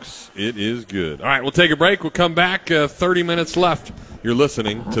 folks. It is good. All right, we'll take a break. We'll come back. 30 minutes left. You're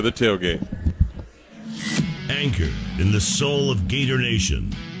listening to The Tailgate. Anchored in the soul of Gator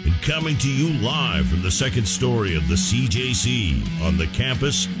Nation and coming to you live from the second story of the CJC on the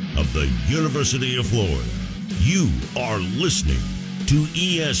campus of the University of Florida. You are listening to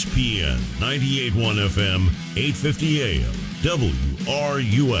ESPN 98.1 FM, 850 AM,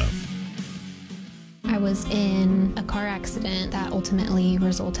 WRUF. I was in a car accident that ultimately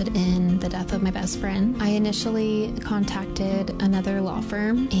resulted in the death of my best friend. I initially contacted another law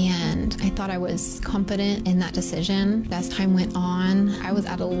firm, and I thought I was confident in that decision. As time went on, I was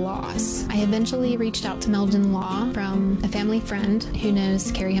at a loss. I eventually reached out to Meldon Law from a family friend who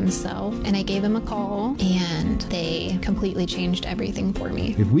knows Kerry himself, and I gave him a call, and they completely changed everything for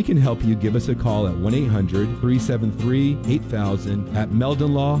me. If we can help you, give us a call at 1-800-373-8000. At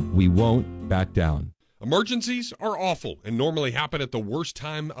Meldon Law, we won't back down. Emergencies are awful and normally happen at the worst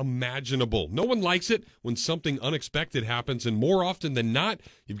time imaginable. No one likes it when something unexpected happens, and more often than not,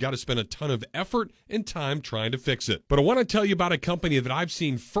 you've got to spend a ton of effort and time trying to fix it. But I want to tell you about a company that I've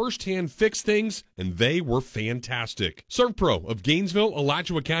seen firsthand fix things, and they were fantastic. ServPro of Gainesville,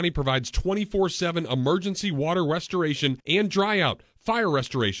 Alachua County provides 24/7 emergency water restoration and dryout, fire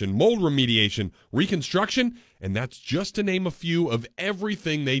restoration, mold remediation, reconstruction, and that's just to name a few of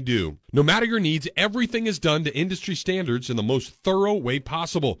everything they do. No matter your needs, everything is done to industry standards in the most thorough way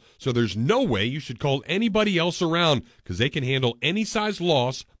possible. So there's no way you should call anybody else around, because they can handle any size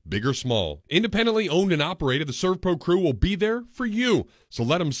loss, big or small. Independently owned and operated, the ServPro crew will be there for you. So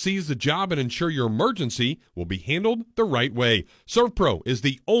let them seize the job and ensure your emergency will be handled the right way. ServPro is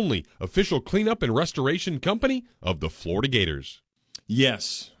the only official cleanup and restoration company of the Florida Gators.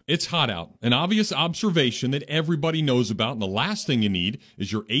 Yes, It's hot out, an obvious observation that everybody knows about, and the last thing you need is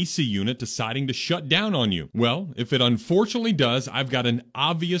your AC unit deciding to shut down on you. Well, if it unfortunately does, I've got an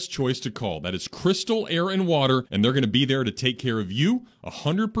obvious choice to call. That is Crystal Air and Water, and they're going to be there to take care of you.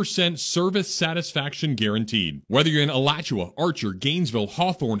 100% service satisfaction guaranteed. Whether you're in Alachua, Archer, Gainesville,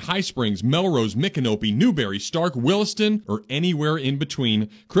 Hawthorne, High Springs, Melrose, Micanopy, Newberry, Stark, Williston, or anywhere in between,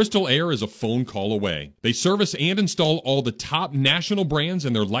 Crystal Air is a phone call away. They service and install all the top national brands,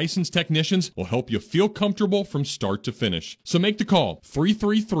 and their licensed technicians will help you feel comfortable from start to finish. So make the call,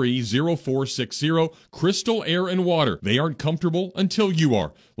 333-0460, Crystal Air and Water. They aren't comfortable until you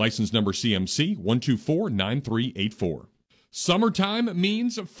are. License number CMC 1249384. Summertime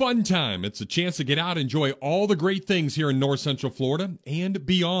means fun time. It's a chance to get out and enjoy all the great things here in North Central Florida and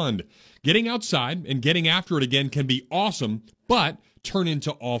beyond. Getting outside and getting after it again can be awesome, but turn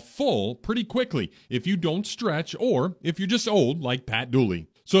into awful pretty quickly if you don't stretch or if you're just old like Pat Dooley.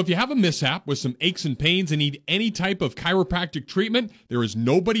 So if you have a mishap with some aches and pains and need any type of chiropractic treatment, there is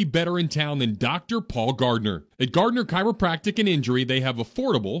nobody better in town than Dr. Paul Gardner. At Gardner Chiropractic and Injury, they have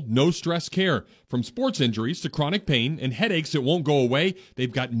affordable, no-stress care. From sports injuries to chronic pain and headaches that won't go away,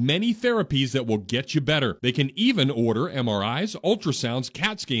 they've got many therapies that will get you better. They can even order MRIs, ultrasounds,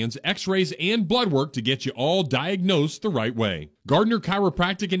 CAT scans, x-rays, and blood work to get you all diagnosed the right way. Gardner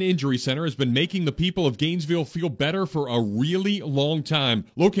Chiropractic and Injury Center has been making the people of Gainesville feel better for a really long time.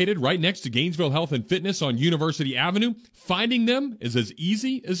 Located right next to Gainesville Health and Fitness on University Avenue, finding them is as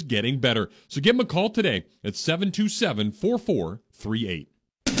easy as getting better. So give them a call today at 727-4438.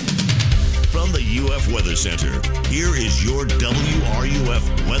 From the UF Weather Center, here is your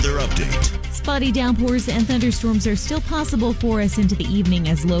WRUF weather update. Spotty downpours and thunderstorms are still possible for us into the evening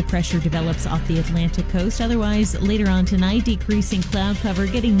as low pressure develops off the Atlantic coast. Otherwise, later on tonight, decreasing cloud cover,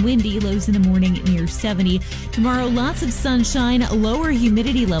 getting windy, lows in the morning near 70. Tomorrow, lots of sunshine, lower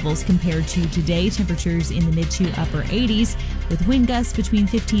humidity levels compared to today. Temperatures in the mid to upper 80s with wind gusts between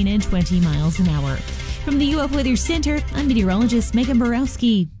 15 and 20 miles an hour. From the UF Weather Center, I'm meteorologist Megan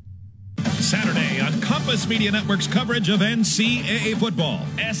Borowski. Saturday on Compass Media Network's coverage of NCAA football.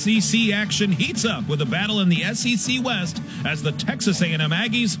 SEC action heats up with a battle in the SEC West as the Texas A&M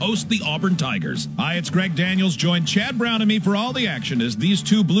Aggies host the Auburn Tigers. Hi, it's Greg Daniels. Join Chad Brown and me for all the action as these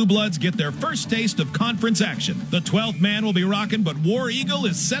two Blue Bloods get their first taste of conference action. The 12th man will be rocking, but War Eagle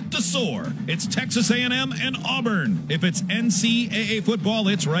is set to soar. It's Texas A&M and Auburn. If it's NCAA football,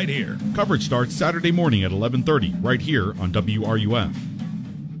 it's right here. Coverage starts Saturday morning at 11:30 right here on WRUF.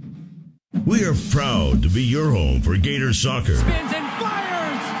 We are proud to be your home for Gator soccer. Spins and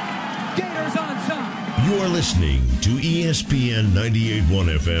fires! Gators on top! You are listening to ESPN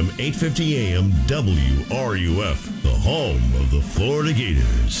 98.1 FM, 850 AM, WRUF, the home of the Florida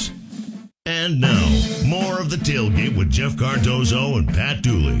Gators. And now, more of the Tailgate with Jeff Cardozo and Pat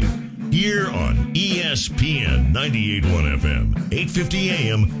Dooley. Here on ESPN 98.1 FM, 850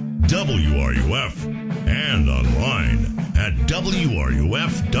 AM, WRUF, and online at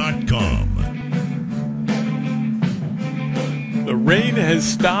WRUF.com. The rain has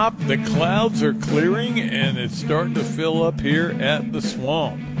stopped, the clouds are clearing, and it's starting to fill up here at the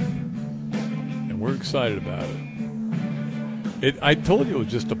swamp. And we're excited about it. I told you it was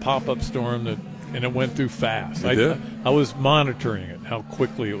just a pop-up storm, and it went through fast. It did? I was monitoring it, how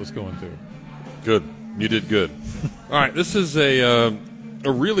quickly it was going through. Good. You did good. All right, this is a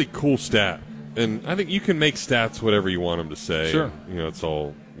really cool stat. And I think you can make stats whatever you want them to say. Sure. You know, it's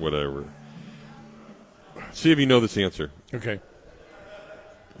all whatever. See if you know this answer. Okay.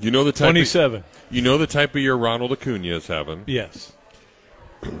 You know the type 27. You know the type of year Ronald Acuna is having. Yes.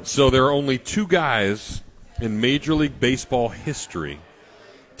 So there are only two guys in Major League Baseball history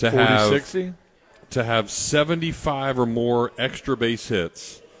to 40-60? have 75 or more extra base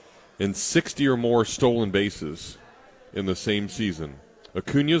hits and 60 or more stolen bases in the same season.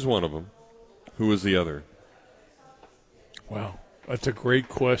 Acuna is one of them. Who is the other? Wow, that's a great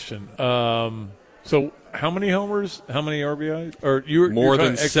question. So how many homers, how many RBIs? Or More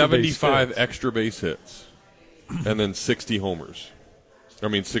than extra 75 base extra base hits and then 60 homers.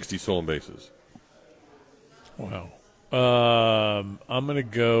 60 stolen bases. Wow. I'm going to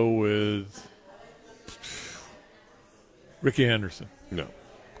go with Ricky Henderson. No.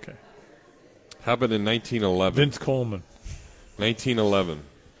 Okay. Happened in 1911. Vince Coleman. 1911.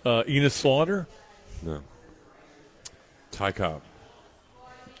 Enos Slaughter? No. Ty Cobb.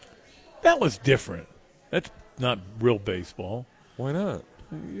 That was different. That's not real baseball. Why not?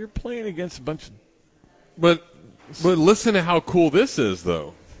 You're playing against a bunch of... But listen to how cool this is,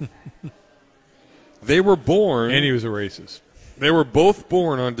 though. They were born... And he was a racist. They were both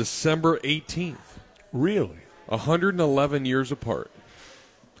born on December 18th. Really? 111 years apart.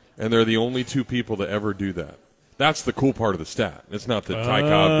 and they're the only two people to ever do that. That's the cool part of the stat. It's not that Ty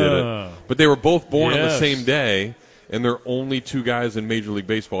Cobb did it, but they were both born on the same day, and they're only two guys in Major League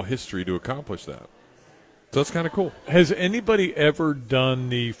Baseball history to accomplish that. So that's kind of cool. Has anybody ever done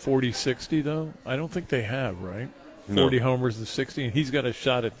the 40-60, though? I don't think they have, right? No. 40 homers and 60, and he's got a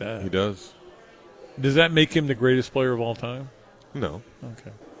shot at that. He does. Does that make him the greatest player of all time? No.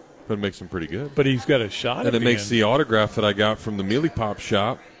 Okay. But it makes him pretty good. But he's got a shot and at it makes the autograph that I got from the Mealy Pop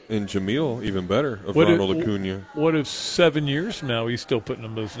shop in Jamil even better, of Ronald Acuna. What if 7 years from now he's still putting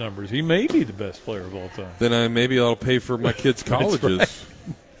up those numbers? He may be the best player of all time. Then maybe I'll pay for my kids' colleges. Right.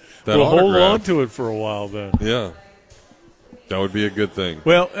 That we'll autograph. hold on to it for a while then. Yeah. That would be a good thing.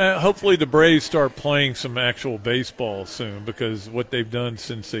 Well, hopefully the Braves start playing some actual baseball soon, because what they've done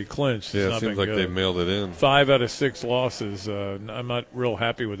since they clinched has Yeah, it not seems been like good. they've mailed it in. 5 out of 6 losses. I'm not real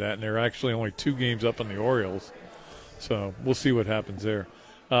happy with that, and they're actually only 2 games up on the Orioles. So we'll see what happens there.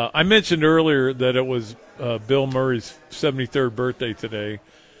 I mentioned earlier that it was Bill Murray's 73rd birthday today.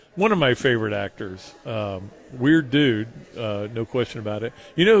 One of my favorite actors. Weird dude, no question about it.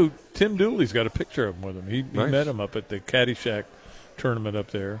 You know, Tim Dooley's got a picture of him with him. He met him up at the Caddyshack tournament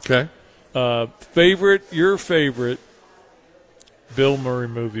up there. Okay. Your favorite Bill Murray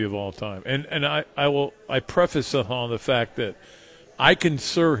movie of all time. And I preface it on the fact that I can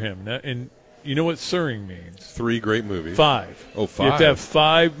sir him. And you know what sirring means? 3 great movies. 5. Oh, 5. You have to have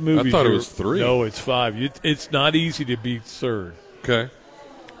 5 movies. I thought it was 3. No, it's 5. It's not easy to be sirred. Okay.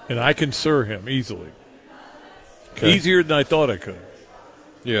 And I can sir him easily. Okay. Easier than I thought I could.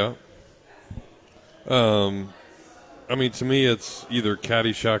 Yeah. I mean, to me, it's either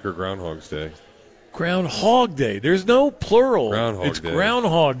Caddyshack or Groundhog's Day. Groundhog Day. There's no plural. Groundhog Day.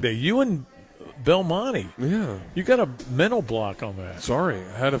 Groundhog Day. You and Belmonte. Yeah. You got a mental block on that. Sorry,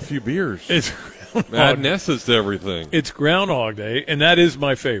 I had a few beers. It's Add Nessas to everything. It's Groundhog Day, and that is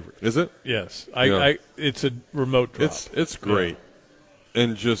my favorite. Is it? Yes. Yeah. It's a remote drop. It's great. Yeah.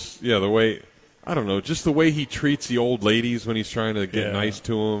 And just, the way, I don't know, just the way he treats the old ladies when he's trying to get nice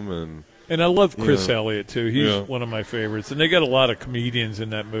to them. And I love Chris Elliott, too. He's one of my favorites. And they got a lot of comedians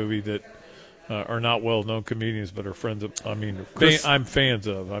in that movie that are not well-known comedians but are friends of, I'm fans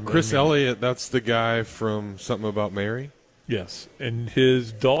of. Chris Elliott, that's the guy from Something About Mary? Yes. And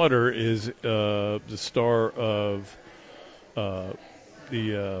his daughter is the star of God,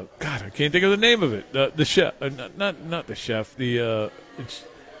 I can't think of the name of it. The chef. Not the chef. It's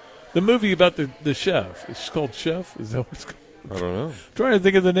the movie about the chef. It's called Chef? Is that what it's called? I don't know. I'm trying to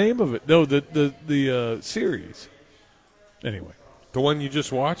think of the name of it. No, the series. Anyway. The one you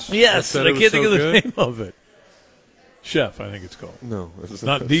just watched? Yes, I can't think of the name of it. Chef, I think it's called. No. It's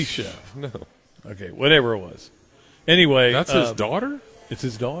not The Chef. No. Okay, whatever it was. Anyway. That's his daughter? It's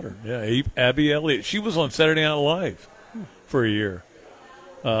his daughter, yeah. Abby Elliott. She was on Saturday Night Live for a year.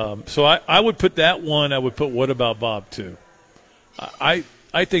 So I would put that one. I would put What About Bob, too. I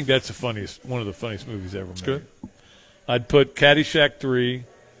think that's one of the funniest movies ever made. Good. I'd put Caddyshack 3,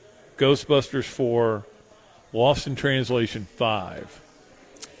 Ghostbusters 4, Lost in Translation 5,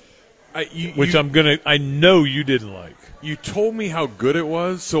 which I know you didn't like. You told me how good it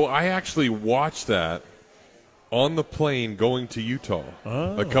was, so I actually watched that on the plane going to Utah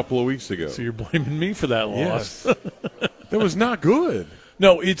a couple of weeks ago. So you're blaming me for that loss. Yes. That was not good.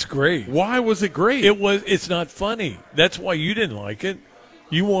 No, it's great. Why was it great? It's not funny. That's why you didn't like it.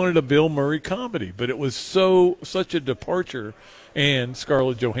 You wanted a Bill Murray comedy, but it was such a departure, and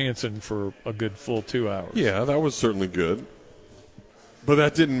Scarlett Johansson for a good full 2 hours. Yeah, that was certainly good. But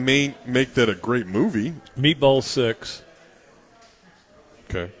that didn't make that a great movie. Meatballs 6.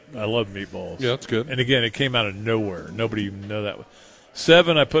 Okay. I love Meatballs. Yeah, that's good. And again, it came out of nowhere. Nobody even knew that.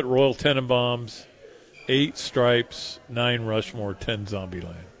 7, I put Royal Tenenbaums. 8, Stripes. 9, Rushmore. 10,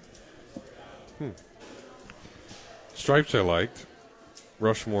 Zombieland. Stripes I liked.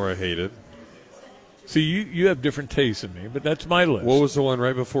 Rushmore I hated. See, you have different tastes than me, but that's my list. What was the one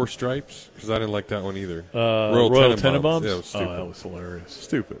right before Stripes? Because I didn't like that one either. Royal Tenenbaums? Yeah, it was stupid. Oh, that was hilarious.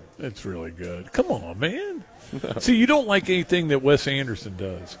 Stupid. It's really good. Come on, man. See, you don't like anything that Wes Anderson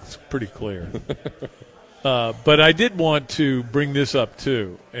does. It's pretty clear. But I did want to bring this up,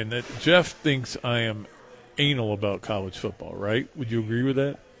 too, and that Jeff thinks I am anal about college football, right? Would you agree with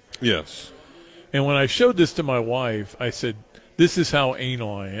that? Yes. And when I showed this to my wife, I said, this is how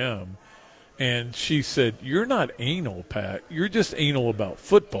anal I am. And she said, you're not anal, Pat. You're just anal about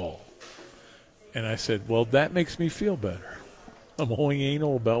football. And I said, well, that makes me feel better. I'm only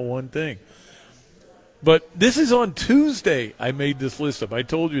anal about one thing. But this is on Tuesday I made this list up. I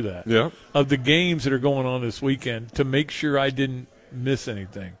told you that. Yeah. Of the games that are going on this weekend to make sure I didn't miss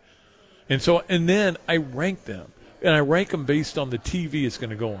anything. And then I ranked them. and I rank them based on the TV it's going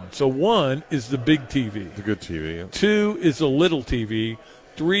to go on. So 1 is the big TV. It's a good TV. Yeah. 2 is the little TV.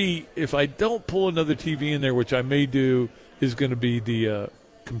 3, if I don't pull another TV in there, which I may do, is going to be the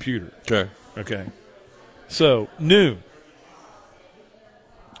computer. Okay. So, noon.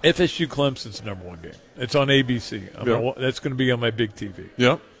 FSU Clemson's number 1 game. It's on ABC. That's going to be on my big TV.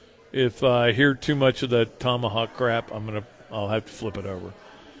 Yep. If I hear too much of that tomahawk crap, I'll have to flip it over.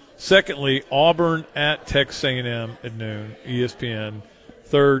 Secondly, Auburn at Texas A&M at noon, ESPN.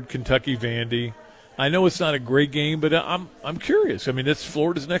 Third, Kentucky Vandy. I know it's not a great game, but I'm curious. I mean, it's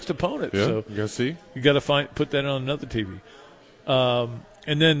Florida's next opponent. Yeah, so you got to see. You got to put that on another TV.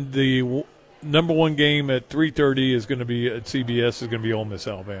 And then the number 1 game at 3:30 is going to be at CBS is going to be Ole Miss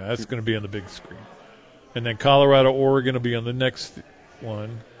Alabama. That's going to be on the big screen. And then Colorado Oregon will be on the next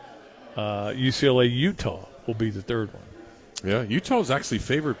one. UCLA Utah will be the third one. Yeah, Utah's actually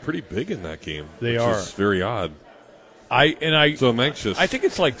favored pretty big in that game. They which are. is very odd. So I'm anxious. I think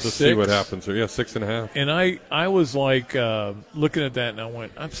it's like to 6. see what happens. Yeah, 6.5. And I was like looking at that, and I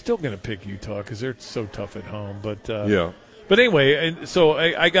went, I'm still going to pick Utah because they're so tough at home. But yeah. But anyway, and so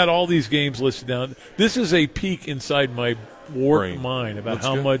I got all these games listed down. This is a peek inside my warped mind about That's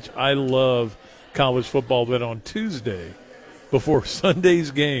how good. much I love college football. But on Tuesday, before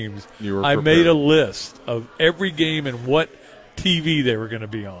Sunday's games, I made a list of every game and what TV they were going to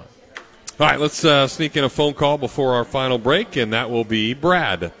be on. All right, let's sneak in a phone call before our final break, and that will be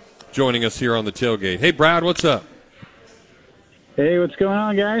Brad joining us here on the tailgate. Hey, Brad, what's up? Hey, what's going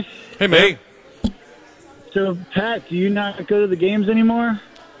on, guys? Hey, man. So, Pat, do you not go to the games anymore?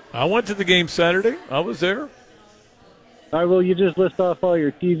 I went to the game Saturday. I was there. All right, well, you just list off all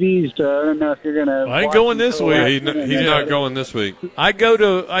your TVs. So I don't know if you're going to. I ain't going this week. He's not going this week. I go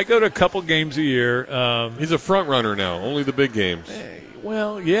to a couple games a year. He's a front runner now. Only the big games.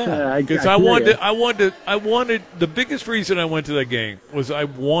 Well, yeah, because I wanted. The biggest reason I went to that game was I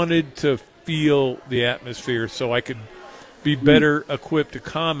wanted to feel the atmosphere, so I could be better equipped to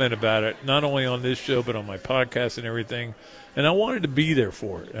comment about it, not only on this show but on my podcast and everything. And I wanted to be there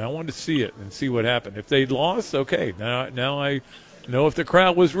for it, and I wanted to see it and see what happened. If they'd lost, okay, now I know if the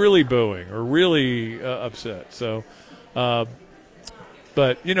crowd was really booing or really upset. So, but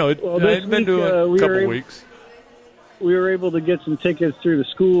you know, I'd been to a couple weeks. We were able to get some tickets through the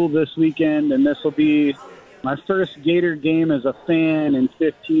school this weekend, and this will be my first Gator game as a fan in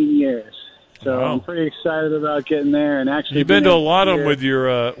 15 years. So Wow. I'm pretty excited about getting there and actually. You've been to a being lot of them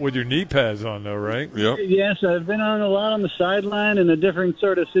here. with your knee pads on, though, right? Yep. Yes, I've been on a lot on the sideline in a different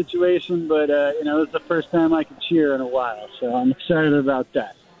sort of situation, but it was the first time I could cheer in a while, so I'm excited about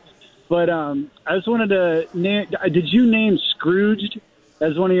that. But I just wanted to name. Did you name Scrooged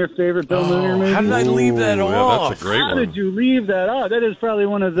as one of your favorite Bill Mooney movies? How did I leave that off? That's a great How one. did you leave that off? That is probably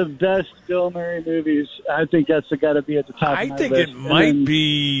one of the best Bill Murray movies. I think that's got to be at the top I of my think list. it might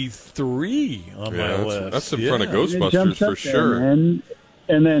be 3 on my list. That's in front of It Ghostbusters jumps for up there, sure. man.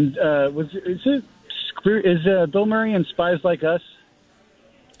 And then is Bill Murray in Spies Like Us?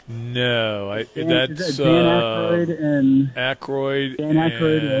 No, Dan that's Aykroyd and Aykroyd Dan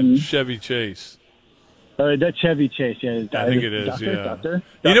Aykroyd and and- Chevy Chase. That's Chevy Chase. Yeah, I think it is. Doctor?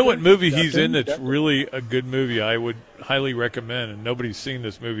 You know what movie he's Doctor? in that's Doctor? really a good movie? I would highly recommend, and nobody's seen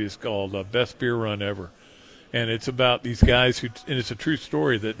this movie. It's called Best Beer Run Ever, and it's about these guys and it's a true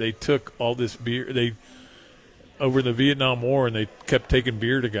story that they took all this beer over the Vietnam War, and they kept taking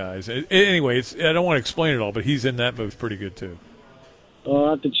beer to guys. Anyway, I don't want to explain it all, but he's in that movie. It's pretty good too.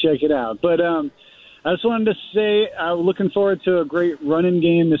 I'll have to check it out. But I just wanted to say I'm looking forward to a great running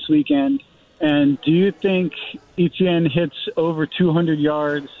game this weekend. And do you think Etienne hits over 200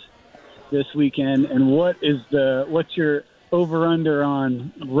 yards this weekend? And what's your over-under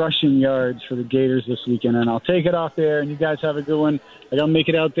on rushing yards for the Gators this weekend? And I'll take it off there, and you guys have a good one. I'll make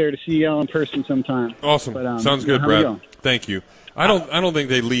it out there to see y'all in person sometime. Awesome. But, Sounds good, how we Brad. going? Thank you. I don't think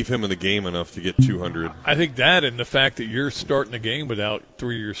they leave him in the game enough to get 200. I think that and the fact that you're starting the game without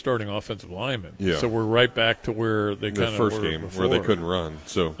 3 of your starting offensive linemen. Yeah. So we're right back to where they The kind of first were game before. where they couldn't run.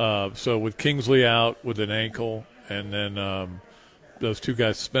 So with Kingsley out with an ankle, and then those two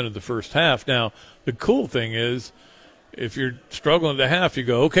guys suspended the first half. Now the cool thing is, if you're struggling at the half, you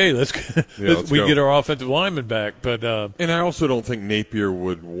go, okay, let's go. get our offensive lineman back. But and I also don't think Napier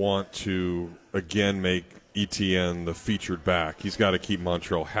would want to again make Etienne the featured back. He's got to keep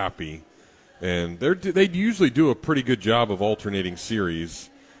Montreal happy, and they usually do a pretty good job of alternating series,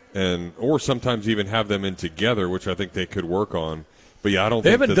 or sometimes even have them in together, which I think they could work on. But yeah, I don't They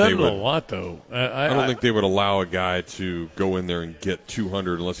think haven't that done they would, a lot, though. I don't think they would allow a guy to go in there and get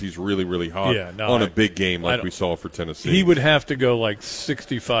 200 unless he's really, really hot on a big game like we saw for Tennessee. He would have to go like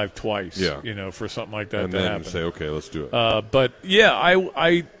 65 twice, yeah. For something like that and to then happen. say, okay, let's do it. But, yeah,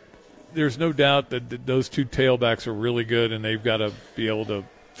 I there's no doubt that those two tailbacks are really good, and they've got to be able to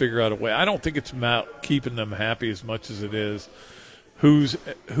figure out a way. I don't think it's about keeping them happy as much as it is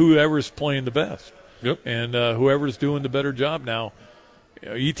whoever's playing the best. Yep. And whoever's doing the better job now.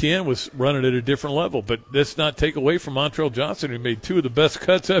 ETN was running at a different level, but let's not take away from Montrell Johnson, who made two of the best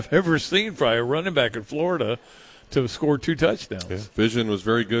cuts I've ever seen by a running back in Florida to score 2 touchdowns. Yeah. Vision was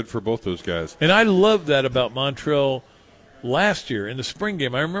very good for both those guys. And I love that about Montrell last year in the spring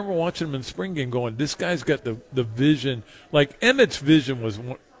game. I remember watching him in the spring game going, this guy's got the vision. Like Emmett's vision was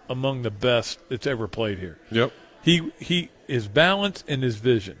among the best that's ever played here. Yep. His balance and his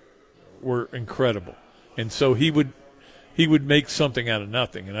vision were incredible. And so he would make something out of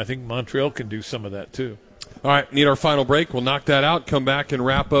nothing, and I think Montreal can do some of that too. All right, need our final break. We'll knock that out, come back and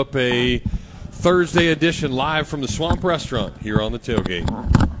wrap up a Thursday edition live from the Swamp Restaurant here on the Tailgate.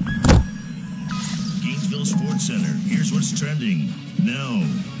 Gainesville Sports Center, here's what's trending now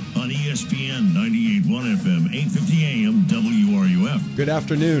on ESPN 98.1 FM, 850 AM, WRUF. Good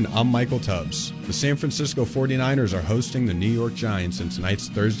afternoon, I'm Michael Tubbs. The San Francisco 49ers are hosting the New York Giants in tonight's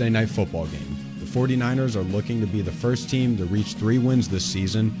Thursday night football game. The 49ers are looking to be the first team to reach 3 wins this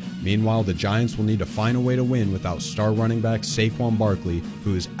season. Meanwhile, the Giants will need to find a way to win without star running back Saquon Barkley,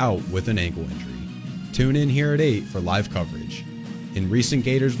 who is out with an ankle injury. Tune in here at 8 for live coverage. In recent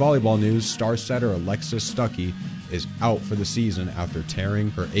Gators volleyball news, star setter Alexis Stuckey is out for the season after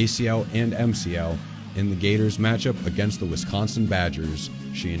tearing her ACL and MCL in the Gators matchup against the Wisconsin Badgers,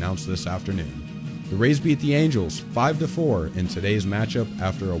 she announced this afternoon. The Rays beat the Angels 5-4 in today's matchup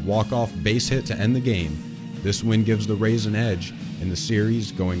after a walk-off base hit to end the game. This win gives the Rays an edge in the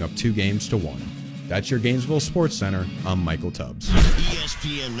series, going up 2-1. That's your Gainesville Sports Center. I'm Michael Tubbs.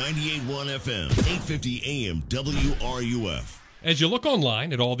 ESPN 98.1 FM, 850 AM, WRUF. As you look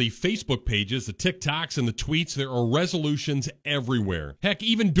online at all the Facebook pages, the TikToks, and the tweets, there are resolutions everywhere. Heck,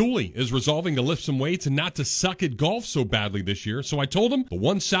 even Dooley is resolving to lift some weights and not to suck at golf so badly this year. So I told him the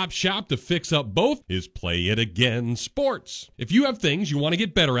one-stop shop to fix up both is Play It Again Sports. If you have things you want to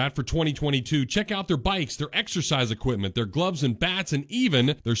get better at for 2022, check out their bikes, their exercise equipment, their gloves and bats, and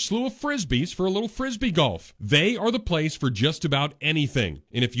even their slew of Frisbees for a little Frisbee golf. They are the place for just about anything.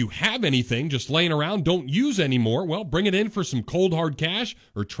 And if you have anything just laying around, don't use anymore, well, bring it in for some cold hard cash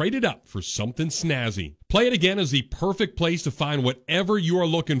or trade it up for something snazzy. Play It Again is the perfect place to find whatever you are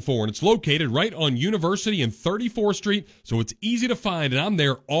looking for, and it's located right on University and 34th Street, so it's easy to find, and I'm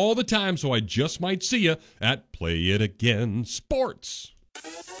there all the time, so I just might see you at Play It Again Sports.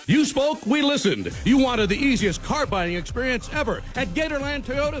 You spoke, we listened. You wanted the easiest car buying experience ever. At Gatorland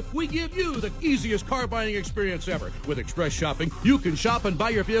Toyota, we give you the easiest car buying experience ever. With Express Shopping, you can shop and buy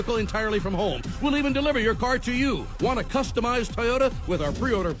your vehicle entirely from home. We'll even deliver your car to you. Want a customized Toyota? With our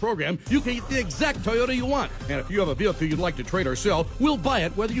pre-order program, you can get the exact Toyota you want. And if you have a vehicle you'd like to trade or sell, we'll buy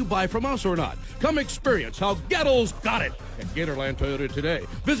it whether you buy from us or not. Come experience how Gatto's got it at Gatorland Toyota today.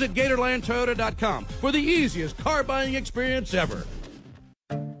 Visit GatorlandToyota.com for the easiest car buying experience ever.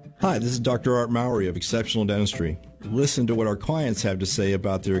 Hi, this is Dr. Art Mowry of Exceptional Dentistry. Listen to what our clients have to say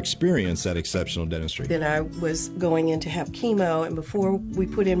about their experience at Exceptional Dentistry. Then I was going in to have chemo, and before we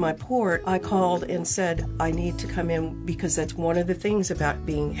put in my port, I called and said, I need to come in because that's one of the things about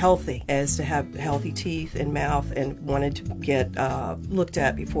being healthy, is to have healthy teeth and mouth, and wanted to get looked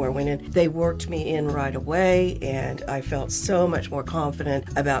at before I went in. They worked me in right away, and I felt so much more confident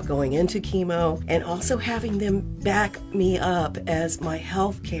about going into chemo and also having them back me up as my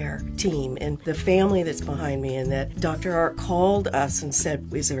healthcare team and the family that's behind me, and that Dr. Art called us and said,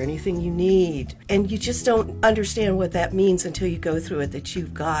 is there anything you need? And you just don't understand what that means until you go through it, that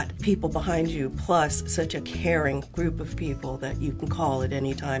you've got people behind you, plus such a caring group of people that you can call at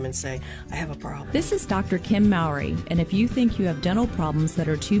any time and say, I have a problem. This is Dr. Kim Mowry, and if you think you have dental problems that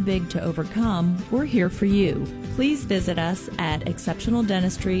are too big to overcome, we're here for you. Please visit us at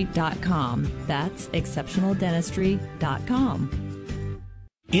exceptionaldentistry.com. That's exceptionaldentistry.com.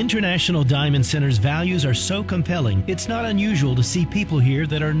 International Diamond Center's values are so compelling, it's not unusual to see people here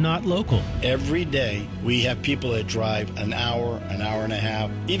that are not local. Every day, we have people that drive an hour and a half,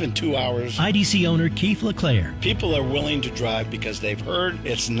 even 2 hours. IDC owner Keith LeClaire. People are willing to drive because they've heard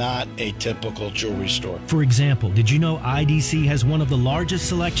it's not a typical jewelry store. For example, did you know IDC has one of the largest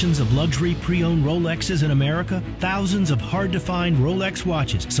selections of luxury pre-owned Rolexes in America? Thousands of hard-to-find Rolex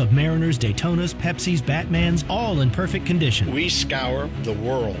watches, Submariners, Daytonas, Pepsis, Batmans, all in perfect condition. We scour the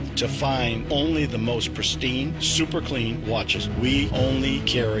world world to find only the most pristine, super clean watches. We only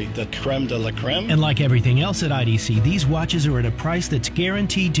carry the creme de la creme. And like everything else at IDC, these watches are at a price that's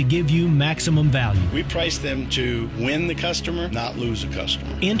guaranteed to give you maximum value. We price them to win the customer, not lose a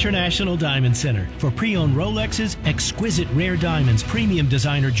customer. International Diamond Center for pre-owned Rolexes, exquisite rare diamonds, premium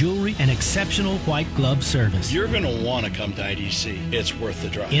designer jewelry, and exceptional white glove service. You're going to want to come to IDC. It's worth the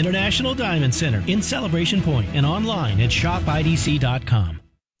drive. International Diamond Center in Celebration Point and online at shopidc.com.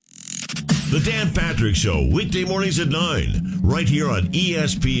 The Dan Patrick Show, weekday mornings at 9, right here on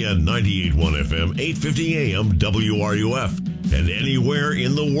ESPN 98.1 FM, 850 AM, WRUF, and anywhere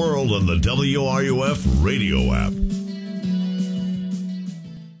in the world on the WRUF radio app.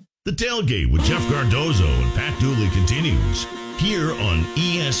 The Tailgate with Jeff Cardozo and Pat Dooley continues here on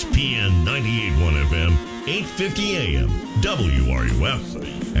ESPN 98.1 FM, 850 AM,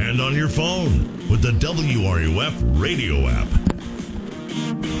 WRUF, and on your phone with the WRUF radio app.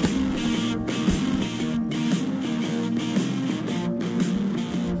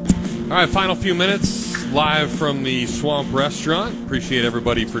 All right, final few minutes live from the Swamp Restaurant. Appreciate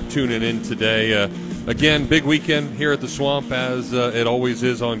everybody for tuning in today. Again, big weekend here at the Swamp, as it always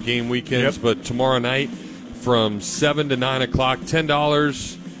is on game weekends. Yep. But tomorrow night from 7 to 9 o'clock,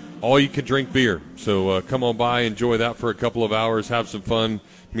 $10, all you can drink beer. So come on by, enjoy that for a couple of hours, have some fun,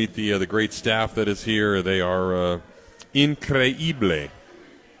 meet the great staff that is here. They are increíble.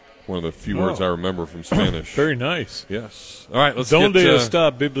 One of the few words I remember from Spanish. Very nice. Yes. All right, let's Donde get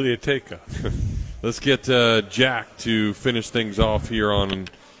está biblioteca? Let's get Jack to finish things off here on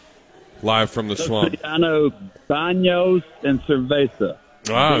Live from the Swamp. I know baños and cerveza.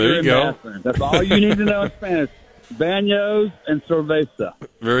 Ah, there you go. That's all you need to know in Spanish. Baños and cerveza.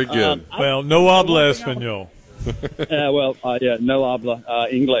 Very good. Well, no habla español. No habla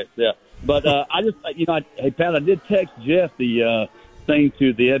English. Yeah, but I just, hey Pat, I did text Jeff the thing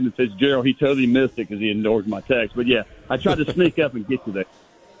to the Edmund Fitzgerald. He totally missed it because he ignored my text. But yeah, I tried to sneak up and get you there.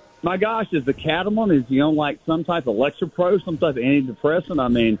 My gosh, is the Cattleman, is he on like some type of Lexapro, some type of antidepressant? I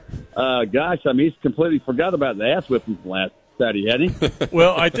mean, he's completely forgot about the ass whipping from last Saturday, hadn't he?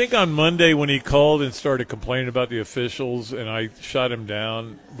 Well, I think on Monday when he called and started complaining about the officials and I shot him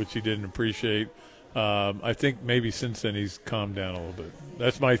down, which he didn't appreciate, I think maybe since then he's calmed down a little bit.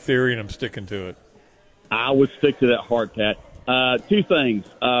 That's my theory, and I'm sticking to it. I would stick to that hard, Pat. Two things.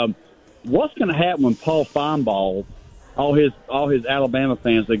 What's going to happen when Paul Feinbaum, all his Alabama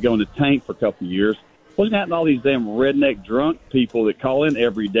fans that go in the tank for a couple of years, what's going to happen to all these damn redneck drunk people that call in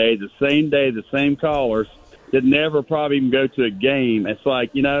every day, the same callers, that never probably even go to a game? It's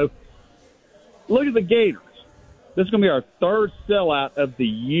like, look at the Gators. This is going to be our third sellout of the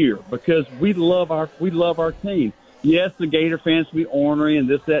year because we love our team. Yes, the Gator fans will be ornery and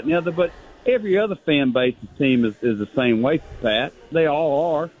this, that, and the other, but every other fan base's team is the same way, Pat. They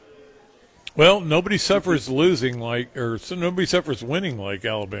all are. Well, nobody suffers nobody suffers winning like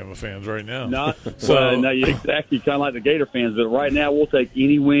Alabama fans right now. No, exactly, kind of like the Gator fans. But right now, we'll take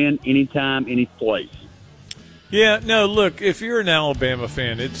any win, anytime, any place. Yeah, no, look, if you're an Alabama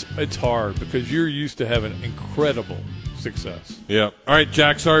fan, it's hard because you're used to having incredible success. Yeah. All right,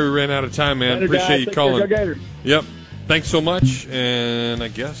 Jack, sorry we ran out of time, man. Appreciate you calling. Yep. Thanks so much, and I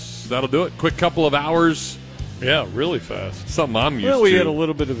guess that'll do it. Quick couple of hours. Yeah, really fast. Something I'm used to. Well, we had a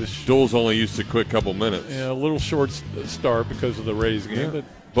little bit of a Dole's only used to quick couple minutes. Yeah, a little short start because of the Rays game. Yeah.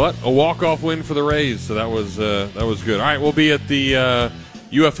 But a walk-off win for the Rays, so that was good. All right, we'll be at the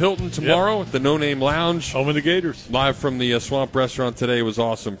UF Hilton tomorrow at the No Name Lounge. Home of the Gators. Live from the Swamp Restaurant today. It was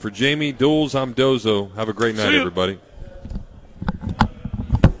awesome. For Jamie Doles, I'm Dozo. Have a great night, everybody.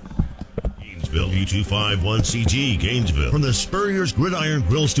 U251CG Gainesville from the Spurrier's Gridiron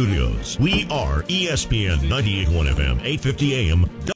Grill Studios. We are ESPN 98.1 FM, 850 AM.